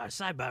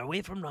 sidebar,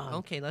 away from Ron.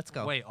 Okay, let's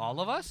go. Wait, all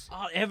of us?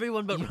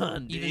 Everyone but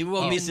Ron. even- He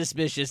won't be oh.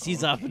 suspicious.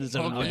 He's off in his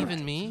own Oh, way.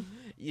 even me?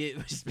 Yeah,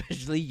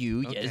 especially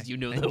you. Okay, Yes, you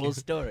know thank the whole you.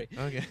 story.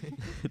 Okay.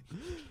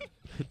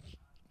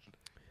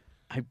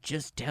 I'm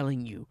just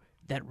telling you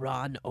that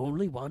Ron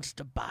only wants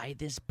to buy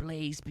this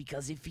place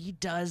because if he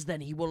does,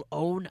 then he will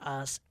own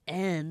us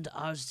and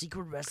our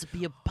secret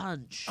recipe of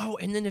punch. Oh,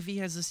 and then if he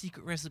has a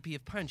secret recipe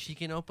of punch, he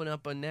can open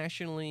up a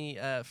nationally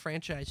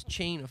franchised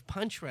chain of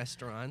punch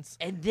restaurants.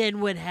 And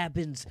then what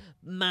happens?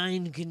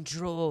 Mind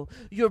control.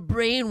 Your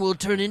brain will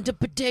turn into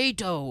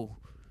potato.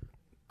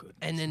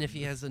 And then if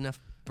he has enough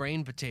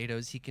brain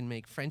potatoes, he can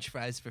make French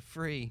fries for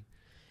free.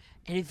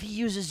 And if he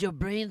uses your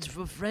brains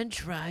for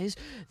French fries,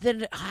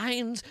 then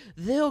Heinz,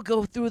 they'll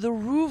go through the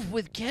roof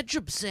with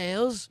ketchup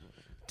sales.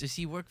 Does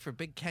he work for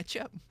Big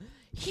Ketchup?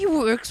 He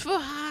works for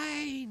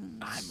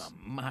Heinz. I'm a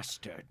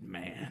mustard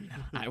man.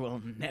 I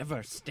will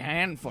never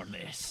stand for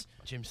this.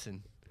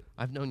 Jimson,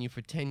 I've known you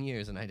for 10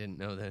 years and I didn't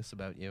know this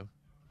about you.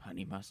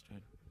 Honey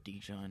mustard,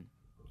 Dijon,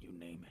 you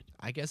name it.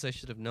 I guess I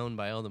should have known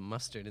by all the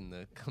mustard in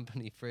the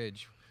company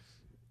fridge.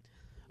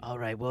 All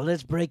right, well,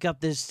 let's break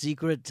up this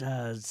secret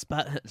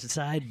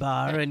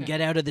sidebar and get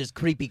out of this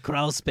creepy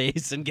crawl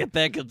space and get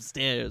back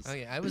upstairs.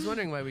 Okay, I was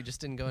wondering why we just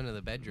didn't go into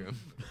the bedroom.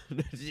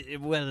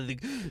 Well,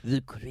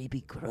 the creepy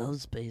crawl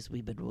space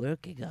we've been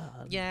working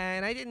on. Yeah,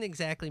 and I didn't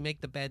exactly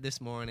make the bed this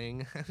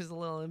morning. I was a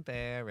little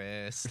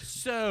embarrassed.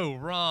 So,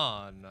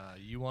 Ron,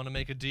 you want to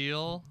make a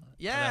deal?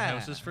 Yeah. The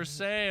house is for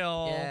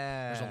sale.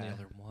 Yeah. There's only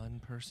other one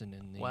person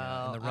in the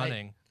Well,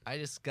 running. I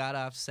just got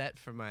off set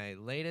for my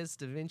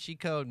latest Da Vinci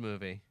Code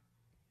movie.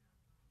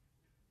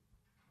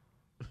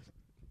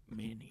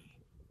 Minnie.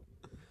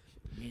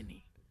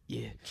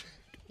 Yeah.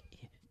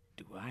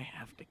 Do I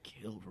have to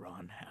kill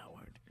Ron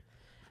Howard?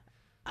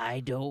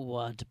 I don't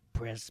want to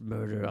press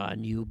murder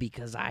on you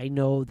because I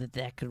know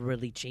that could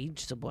really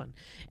change someone.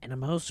 And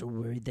I'm also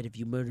worried that if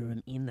you murder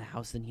him in the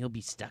house, then he'll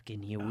be stuck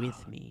in here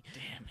with me.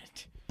 Damn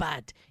it.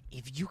 But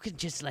if you could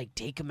just,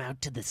 take him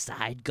out to the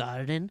side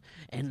garden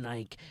and,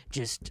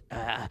 just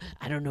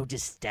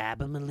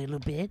stab him a little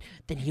bit,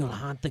 then he'll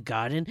haunt the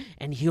garden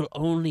and he'll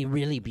only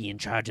really be in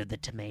charge of the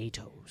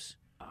tomatoes.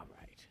 All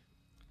right.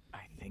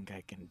 I think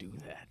I can do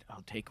that.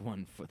 I'll take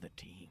one for the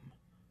team.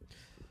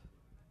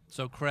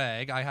 So,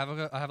 Craig, I have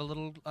a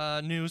little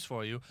news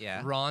for you.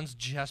 Yeah? Ron's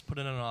just put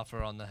in an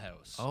offer on the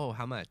house. Oh,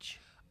 how much?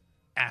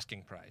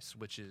 Asking price,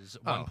 which is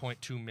Oh.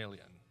 $1.2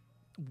 million.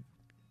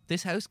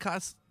 This house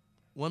costs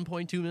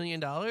 $1.2 million?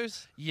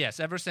 Yes,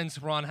 ever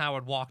since Ron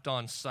Howard walked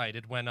on site,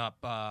 it went up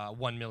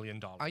 $1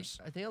 million. Are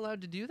they allowed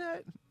to do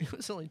that? It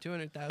was only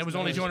 $200,000. It was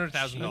only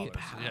 $200,000. Cheap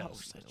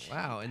house, Yes. a cheap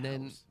Wow, and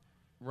then house.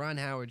 Ron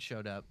Howard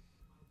showed up,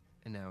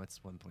 and now it's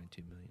 $1.2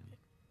 million.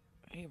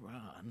 Hey,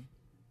 Ron.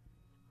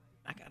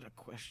 I got a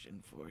question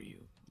for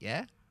you.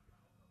 Yeah?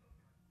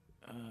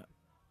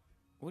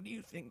 What do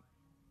you think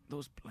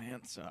those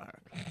plants are?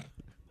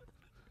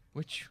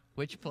 Which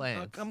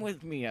plants? Come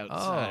with me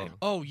outside.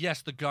 Oh,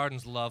 yes, the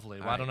garden's lovely.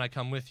 Why All don't right. I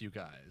come with you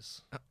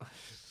guys?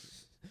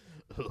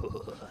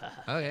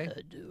 Okay.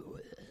 Do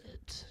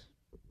it.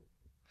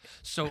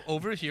 So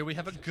over here we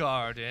have a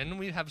garden.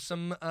 We have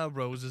some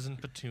roses and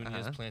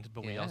petunias Uh-huh. planted,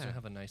 but we also Yeah.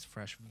 have a nice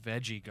fresh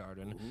veggie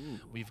garden.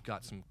 We've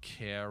got some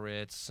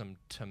carrots, some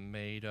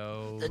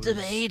tomatoes. The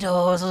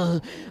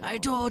tomatoes! I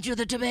told you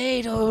the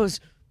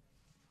tomatoes!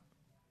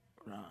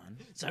 Ron,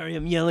 Sorry,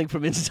 I'm yelling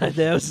from inside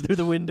the house through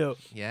the window.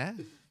 Yeah?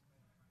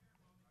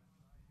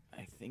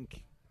 I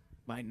think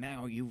by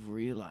now you've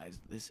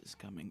realized this is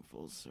coming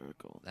full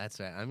circle. That's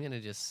right. I'm going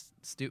to just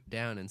stoop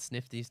down and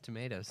sniff these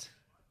tomatoes.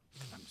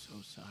 I'm so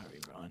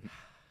sorry, Ron.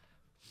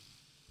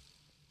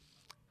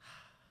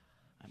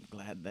 I'm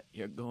glad that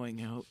you're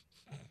going out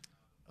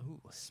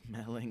Ooh.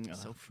 smelling a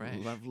So fresh.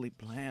 lovely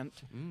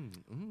plant. Ooh,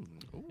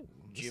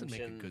 this would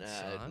make a good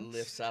sauce.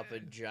 lifts up a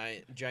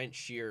giant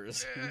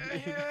shears.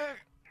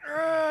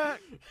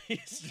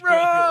 He's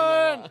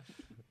Run!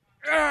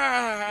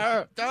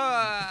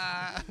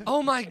 Ah!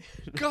 Oh my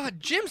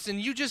God, Jimson,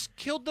 you just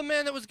killed the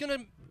man that was gonna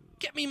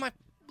get me my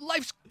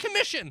life's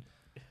commission.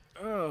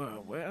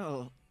 Oh,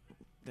 well,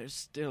 there's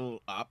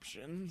still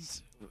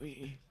options.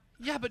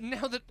 Yeah, but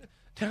now that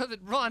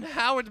Ron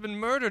Howard's been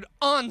murdered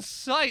on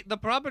site, the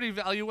property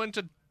value went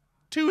to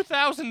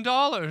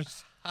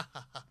 $2,000.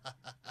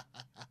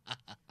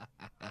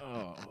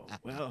 Oh,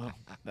 well,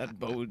 that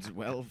bodes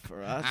well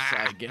for us,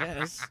 I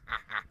guess.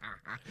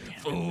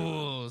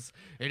 Fools!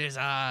 It is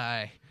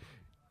I,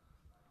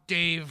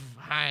 Dave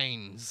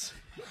Hines,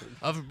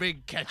 of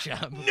Big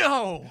Ketchup.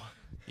 No!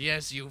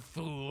 Yes, you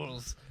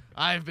fools.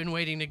 I've been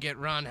waiting to get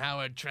Ron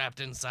Howard trapped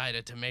inside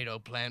a tomato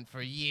plant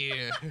for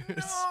years.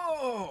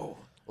 Oh,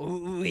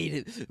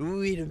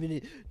 wait a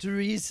minute.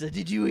 Teresa,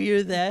 did you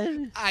hear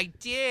that? I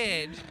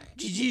did.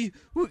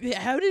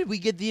 How did we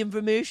get the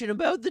information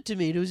about the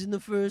tomatoes in the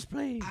first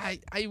place?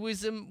 I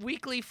was a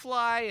weekly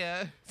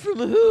flyer. From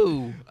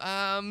who?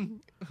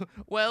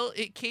 Well,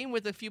 it came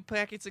with a few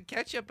packets of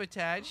ketchup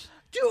attached.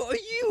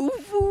 You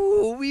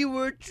fool, we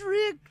were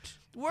tricked.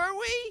 Were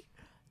we?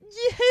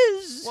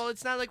 Yes. Well,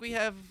 it's not like we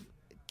have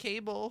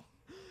cable.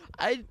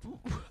 I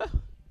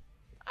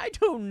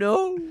don't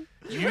know.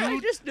 You- I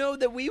just know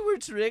that we were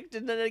tricked,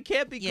 and that it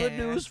can't be good Yeah.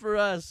 news for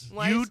us.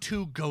 Why You is-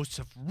 two ghosts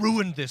have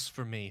ruined this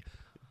for me.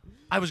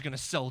 I was going to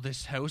sell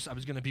this house. I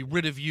was going to be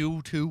rid of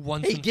you two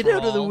once Hey, and get for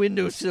out of the all.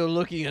 windowsill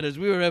looking at us.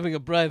 We were having a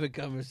private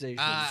conversation.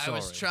 I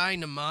was Sorry.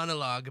 trying to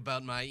monologue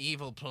about my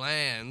evil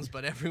plans,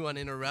 but everyone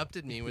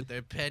interrupted me with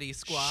their petty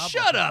squabble.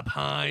 Shut up,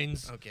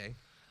 Hines. Okay.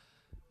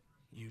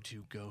 You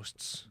two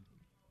ghosts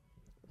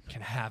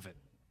can have it.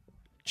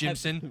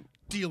 Jimson,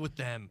 deal with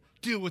them.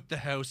 Deal with the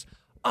house.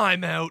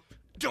 I'm out.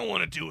 Don't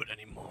want to do it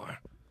anymore.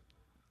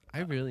 I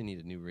really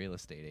need a new real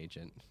estate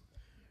agent.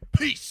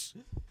 Peace.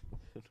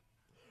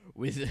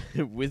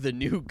 With a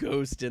new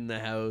ghost in the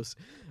house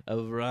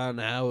of Ron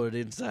Howard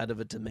inside of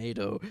a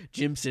tomato,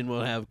 Jimson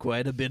will have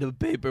quite a bit of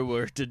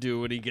paperwork to do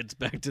when he gets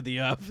back to the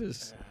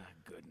office.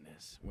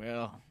 Goodness.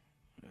 Well,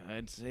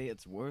 I'd say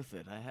it's worth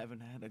it. I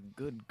haven't had a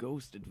good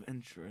ghost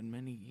adventure in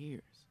many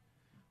years.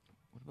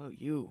 What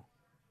about you?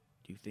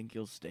 Do you think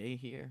you'll stay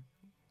here?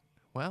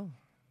 Well,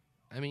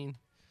 I mean,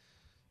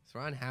 it's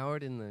Ron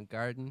Howard in the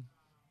garden,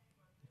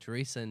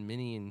 Teresa and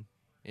Minnie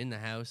in the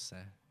house.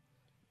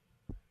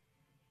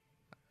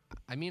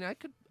 I mean, I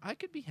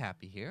could be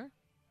happy here.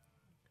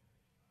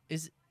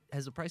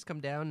 Has the price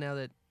come down now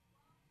that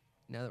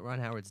Ron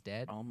Howard's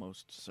dead?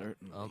 Almost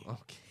certainly.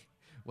 Okay.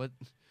 What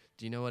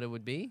do you know what it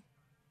would be?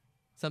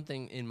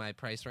 Something in my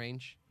price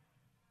range.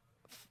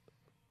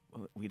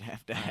 Well, we'd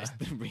have to ask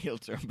the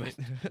realtor, but...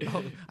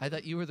 Oh, I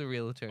thought you were the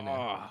realtor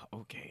now.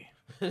 Oh, okay.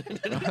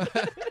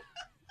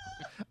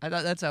 I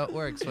thought that's how it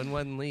works. When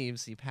one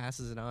leaves, he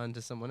passes it on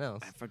to someone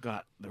else. I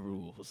forgot the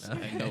rules.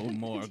 I know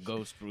more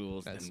ghost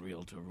rules That's- than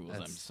realtor rules. I'm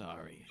that's-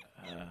 sorry.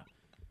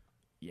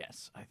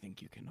 Yes, I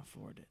think you can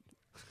afford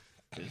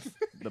it. Is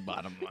the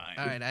bottom line.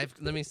 All right,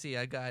 let me see.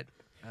 I got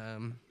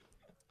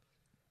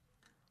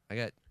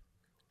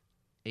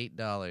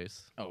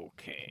 $8.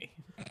 Okay.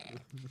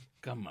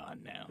 Come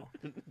on now.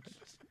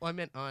 Well, I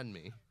meant on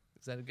me.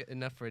 Is that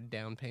enough for a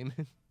down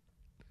payment?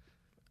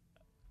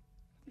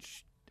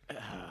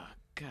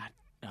 God,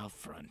 I'll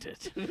front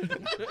it.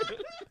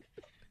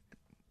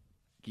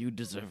 You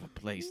deserve a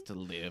place to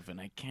live, and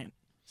I can't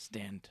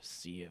stand to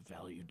see a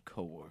valued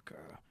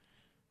coworker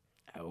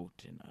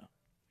out in a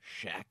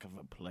shack of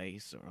a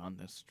place or on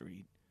the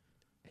street.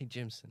 Hey,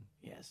 Jimson,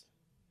 Yes.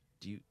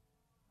 do you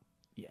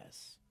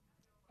Yes.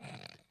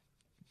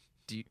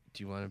 do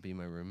you want to be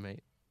my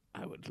roommate?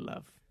 I would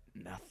love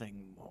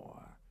nothing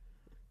more.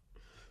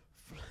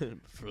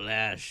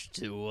 Flash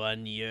to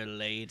 1 year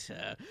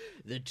later.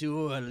 The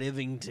two are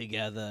living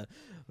together.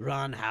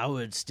 Ron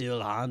Howard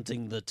still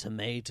haunting the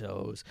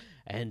tomatoes.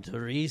 And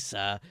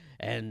Teresa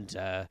and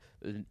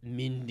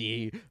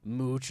Mindy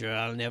Moocher,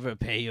 I'll never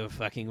pay your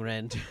fucking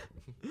rent,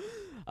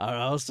 are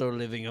also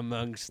living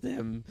amongst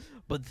them.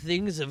 But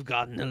things have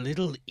gotten a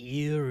little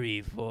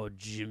eerie for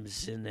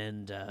Jimson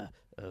and,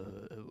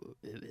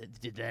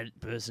 did that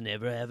person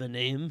ever have a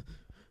name?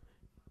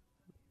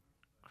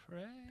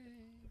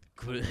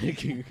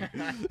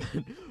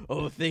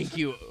 Oh, thank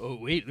you. Oh,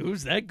 wait,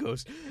 who's that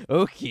ghost?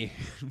 Okay.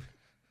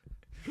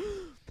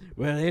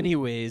 Well,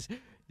 anyways,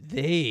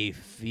 they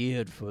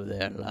feared for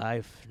their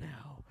life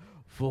now.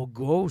 For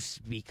ghosts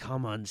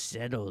become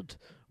unsettled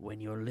when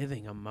you're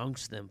living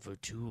amongst them for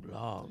too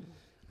long.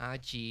 Ah,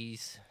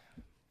 jeez.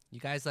 You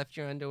guys left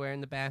your underwear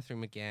in the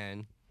bathroom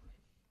again.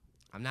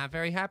 I'm not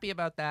very happy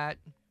about that.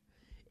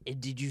 And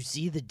did you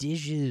see the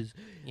dishes?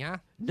 Yeah?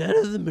 None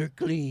of them are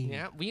clean.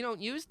 Yeah, we don't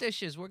use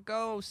dishes. We're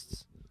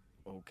ghosts.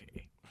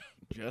 Okay.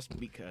 Just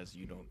because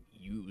you don't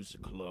use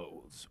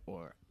clothes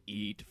or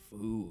eat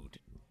food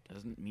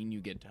doesn't mean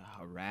you get to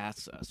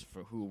harass us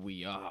for who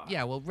we are.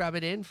 Yeah, well, rub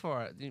it in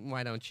for it.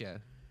 Why don't you?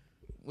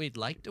 We'd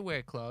like to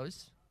wear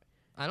clothes.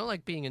 I don't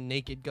like being a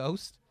naked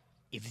ghost.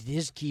 If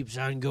this keeps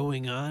on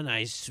going on,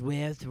 I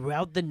swear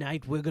throughout the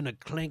night we're gonna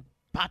clank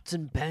pots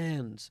and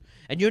pans.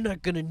 And you're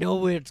not gonna know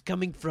where it's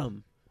coming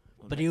from.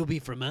 But it'll be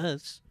from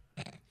us.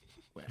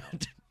 Well,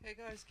 Hey,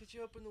 guys, could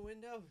you open the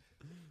window?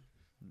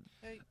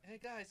 Hey,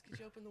 guys, could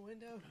you open the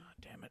window?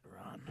 damn it,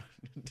 Ron.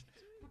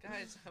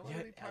 Guys, I want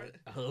to be part of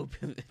I'll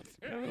open it.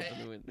 I'll open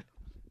the window.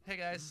 Hey,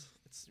 guys,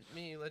 It's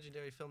me,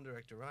 legendary film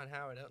director Ron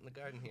Howard, out in the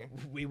garden here.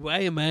 Wait,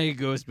 why am I a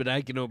ghost, but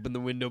I can open the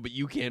window, but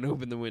you can't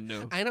open the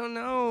window? I don't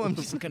know. I'm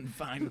just.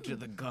 confined to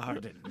the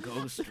garden.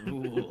 Ghost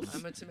rules.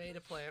 I'm a tomato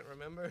plant.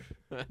 Remember?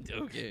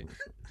 Okay.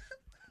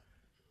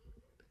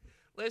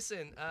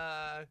 Listen,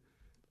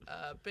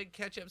 Big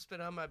Ketchup's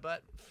been on my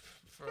butt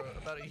for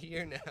about a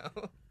year now.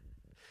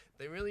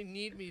 They really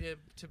need me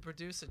to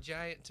produce a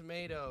giant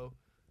tomato.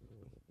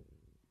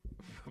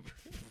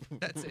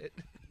 That's it.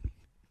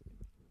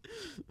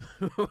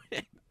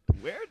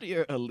 Where do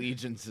your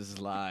allegiances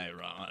lie,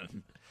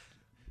 Ron?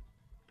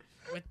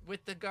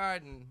 With the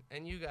garden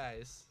and you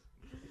guys.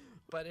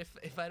 But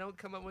if I don't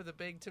come up with a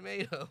big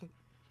tomato,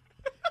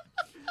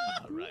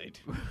 All right.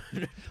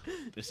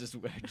 This is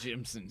where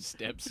Jimson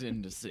steps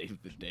in to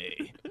save the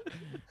day.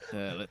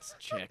 Let's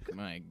check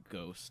my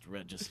ghost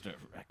register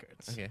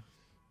records. okay.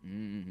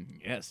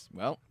 Yes,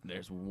 well,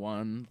 there's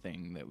one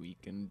thing that we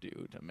can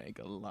do to make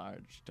a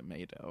large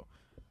tomato.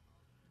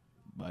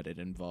 But it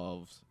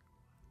involves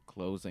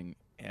closing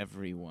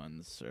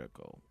everyone's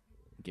circle.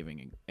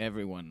 Giving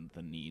everyone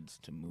the needs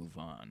to move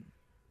on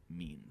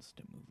means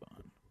to move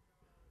on.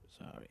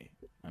 Sorry.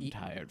 I'm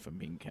tired from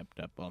being kept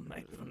up all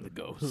night from the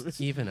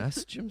ghosts. Even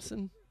us,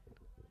 Jimson?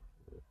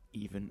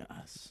 Even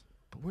us.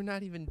 But we're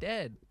not even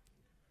dead.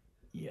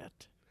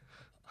 Yet.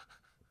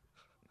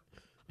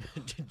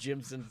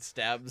 Jimson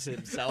stabs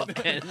himself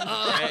and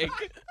Greg.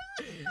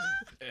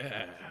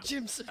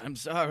 Jimson, I'm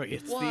sorry,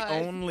 it's Why? the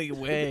only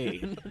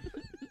way.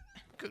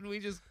 could we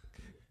just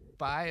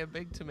buy a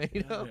big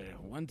tomato?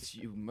 Once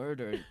you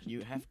murder,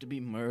 you have to be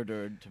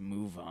murdered to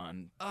move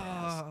on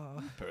past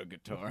Oh,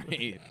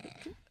 purgatory.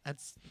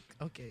 that's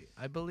okay.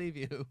 I believe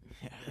you.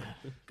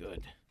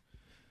 Good.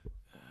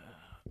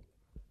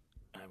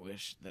 I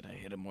wish that I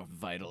hit a more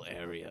vital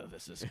area.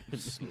 This is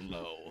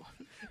slow.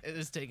 It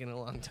is taking a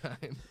long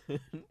time.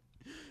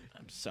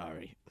 I'm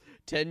sorry.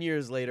 10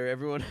 years later,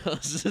 everyone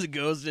else is a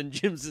ghost and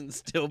Jimson's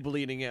still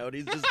bleeding out.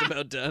 He's just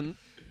about done.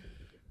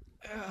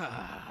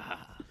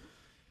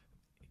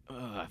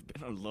 I've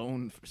been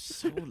alone for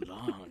so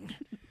long.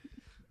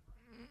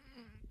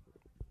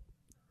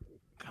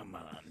 Come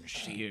on,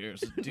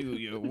 Shears, do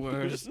your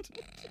worst.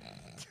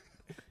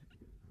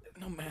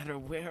 No matter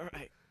where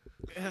I...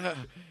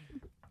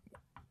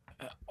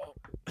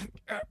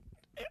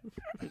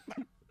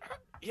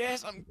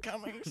 Yes, I'm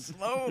coming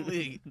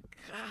slowly.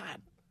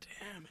 God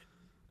damn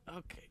it.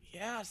 Okay,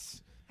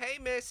 yes. Hey,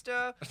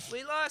 mister,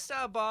 we lost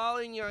our ball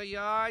in your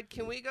yard.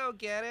 Can we go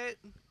get it?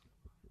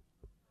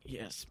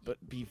 Yes,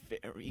 but be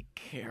very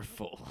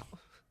careful.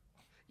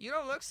 You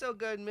don't look so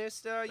good,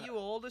 mister. Are you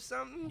old or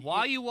something? Why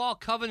are you all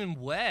covered in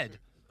wet?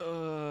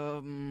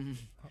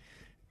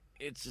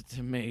 It's a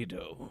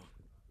tomato.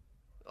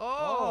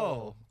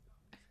 Oh.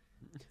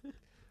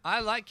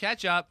 I like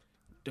ketchup.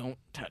 Don't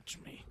touch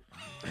me.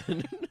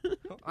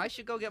 I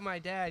should go get my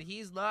dad.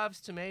 He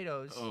loves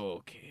tomatoes.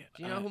 Okay.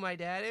 Do you know who my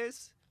dad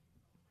is?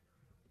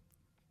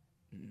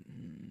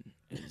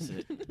 Is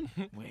it?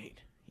 Wait,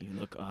 you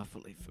look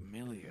awfully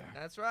familiar.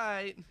 That's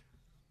right.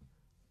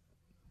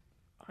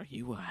 Are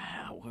you a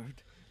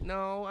Howard?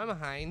 No, I'm a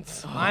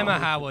Heinz. I'm a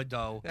Howard,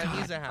 though. Yeah,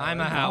 he's a Howard. I'm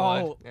a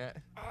Howard. Oh.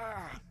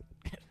 Yeah.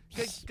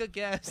 Good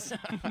guess.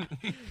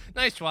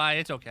 Nice try.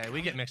 It's okay.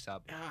 We get mixed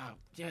up.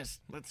 Yes,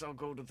 let's all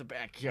go to the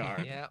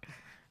backyard. Yeah.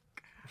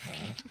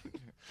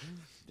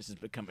 This has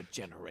become a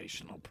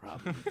generational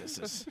problem.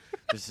 This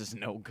is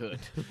no good.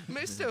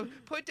 Mister,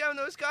 put down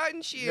those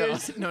garden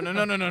shears. No.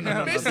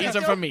 Mister, These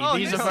are for me. don't-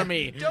 These are for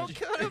me. Don't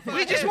cut him.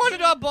 We just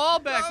wanted our ball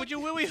back, but you're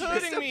really Mister,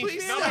 hurting me.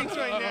 please feelings stop.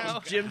 right now.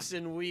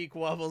 Jimson, weak,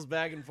 wobbles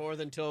back and forth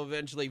until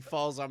eventually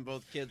falls on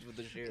both kids with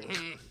the shears.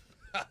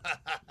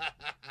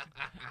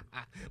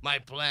 My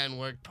plan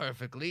worked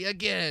perfectly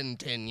again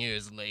 10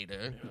 years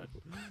later.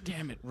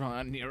 Damn it,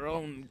 Ron, your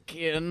own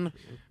kin.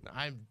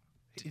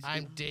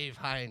 I'm Dave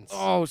Hines.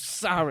 Oh,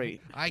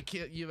 sorry. I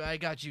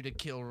got you to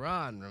kill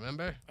Ron,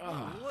 remember?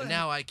 And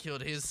now I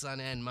killed his son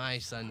and my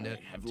son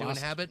have to lost-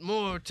 inhabit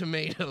more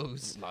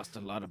tomatoes. Lost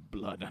a lot of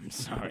blood. I'm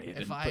sorry. I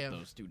didn't I put have-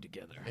 those two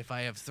together. If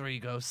I have 3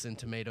 ghosts in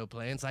tomato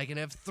plants, I can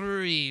have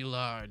 3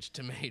 large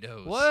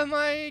tomatoes. What am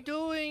I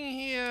doing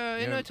here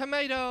in You're- a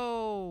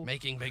tomato?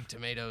 Making big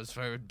tomatoes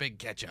for big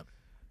ketchup.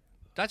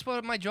 That's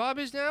what my job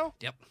is now?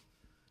 Yep.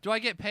 Do I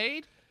get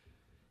paid?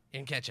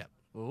 In ketchup.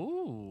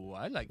 Ooh,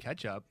 I like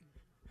ketchup.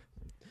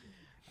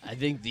 I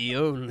think the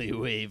only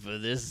way for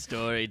this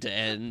story to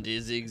end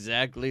is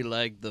exactly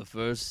like the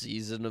first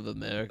season of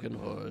American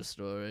Horror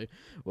Story,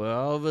 where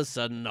all of a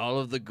sudden all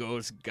of the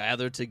ghosts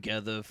gather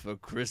together for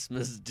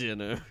Christmas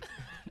dinner.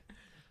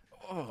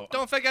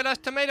 Don't forget us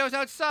tomatoes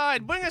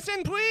outside. Bring us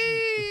in,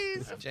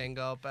 please.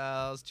 Jingle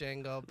bells,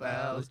 jingle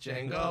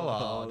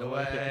all the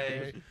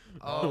way.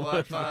 Oh,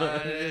 what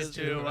fun it is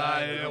to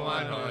ride in a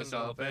one-horse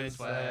open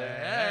sleigh.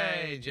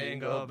 Hey,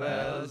 jingle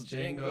bells,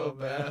 jingle all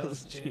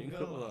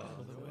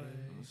the way.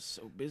 I was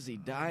so busy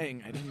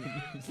dying, I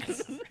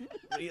didn't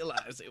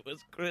realize it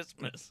was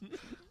Christmas.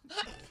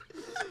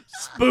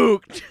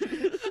 Spooked!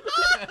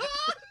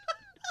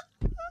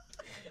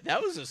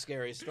 That was a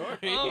scary story.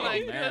 Oh my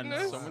Man,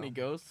 goodness. so many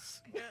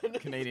ghosts.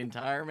 Canadian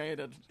Tire made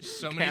a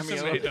So many cameo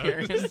tomatoes.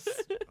 appearance.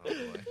 Oh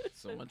boy.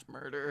 So much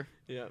murder.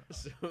 Yeah,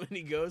 so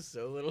many ghosts,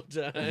 so little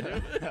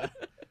time.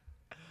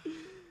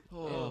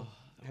 Oh,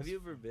 Have you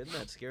ever been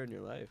that scared in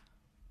your life?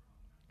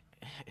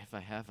 if I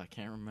have, I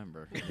can't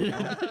remember.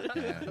 Yeah.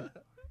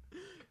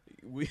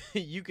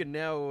 You can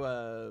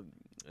now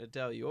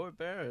tell your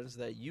parents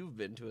that you've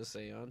been to a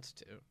seance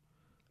too.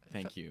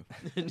 Thank you.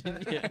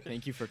 Yeah.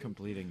 Thank you for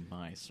completing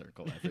my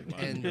circle,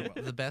 everyone.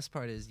 And the best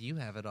part is you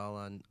have it all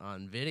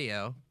on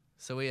video,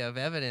 so we have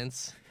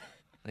evidence.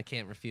 I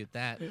can't refute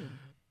that.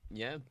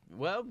 Yeah.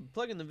 Well,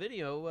 plugging the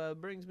video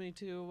brings me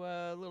to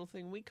a little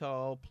thing we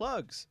call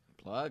plugs.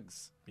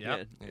 Plugs.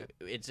 Yep.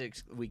 Yeah.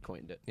 We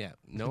coined it. Yeah,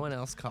 no one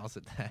else calls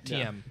it that.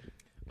 TM.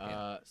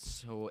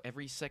 So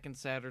every second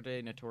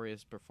Saturday,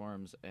 Notorious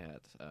performs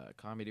at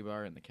Comedy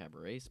Bar in the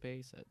Cabaret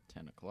Space at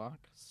 10 o'clock.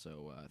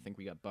 So I think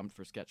we got bumped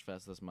for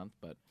Sketchfest this month,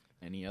 but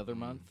any other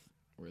month,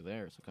 we're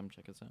there. So come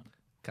check us out.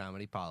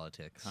 Comedy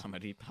politics.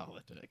 Comedy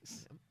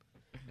Politics.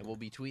 And we'll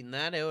be tweeting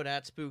that out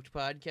at Spooked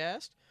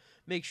Podcast.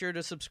 Make sure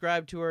to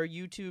subscribe to our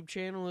YouTube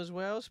channel as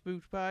well,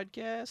 Spooked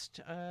Podcast.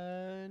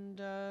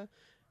 And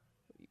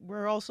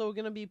we're also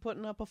going to be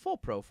putting up a full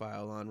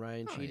profile on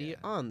Ryan Sheedy yeah.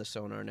 on the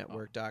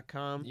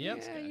sonarnetwork.com. Yep.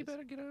 Yeah, you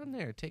better get on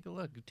there. Take a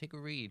look. Take a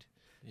read.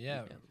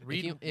 Yeah. If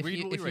Read, you, if read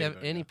you, what if we you rate have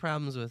about any it.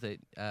 problems with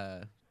it,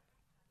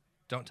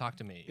 Don't talk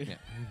to me.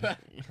 yeah.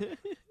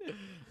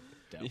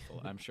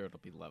 Doubtful. I'm sure it'll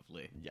be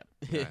lovely. Yep.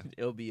 Yeah.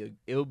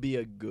 it'll be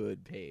a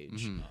good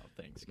page. Mhm. Oh,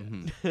 thanks, guys.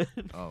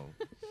 Mhm. Oh,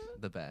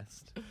 the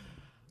best.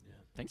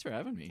 Thanks for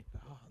having me.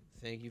 Oh,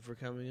 thank you for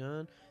coming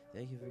on.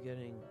 Thank you for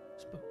getting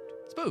spooked.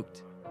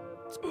 Spooked.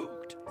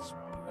 Spooked.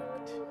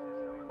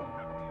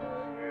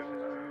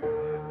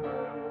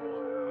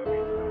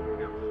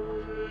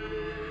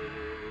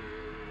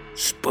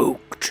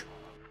 Spooked.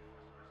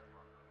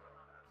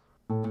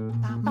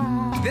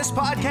 This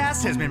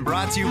podcast has been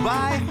brought to you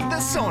by the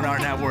Sonar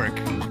Network.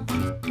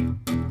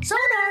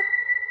 Sonar!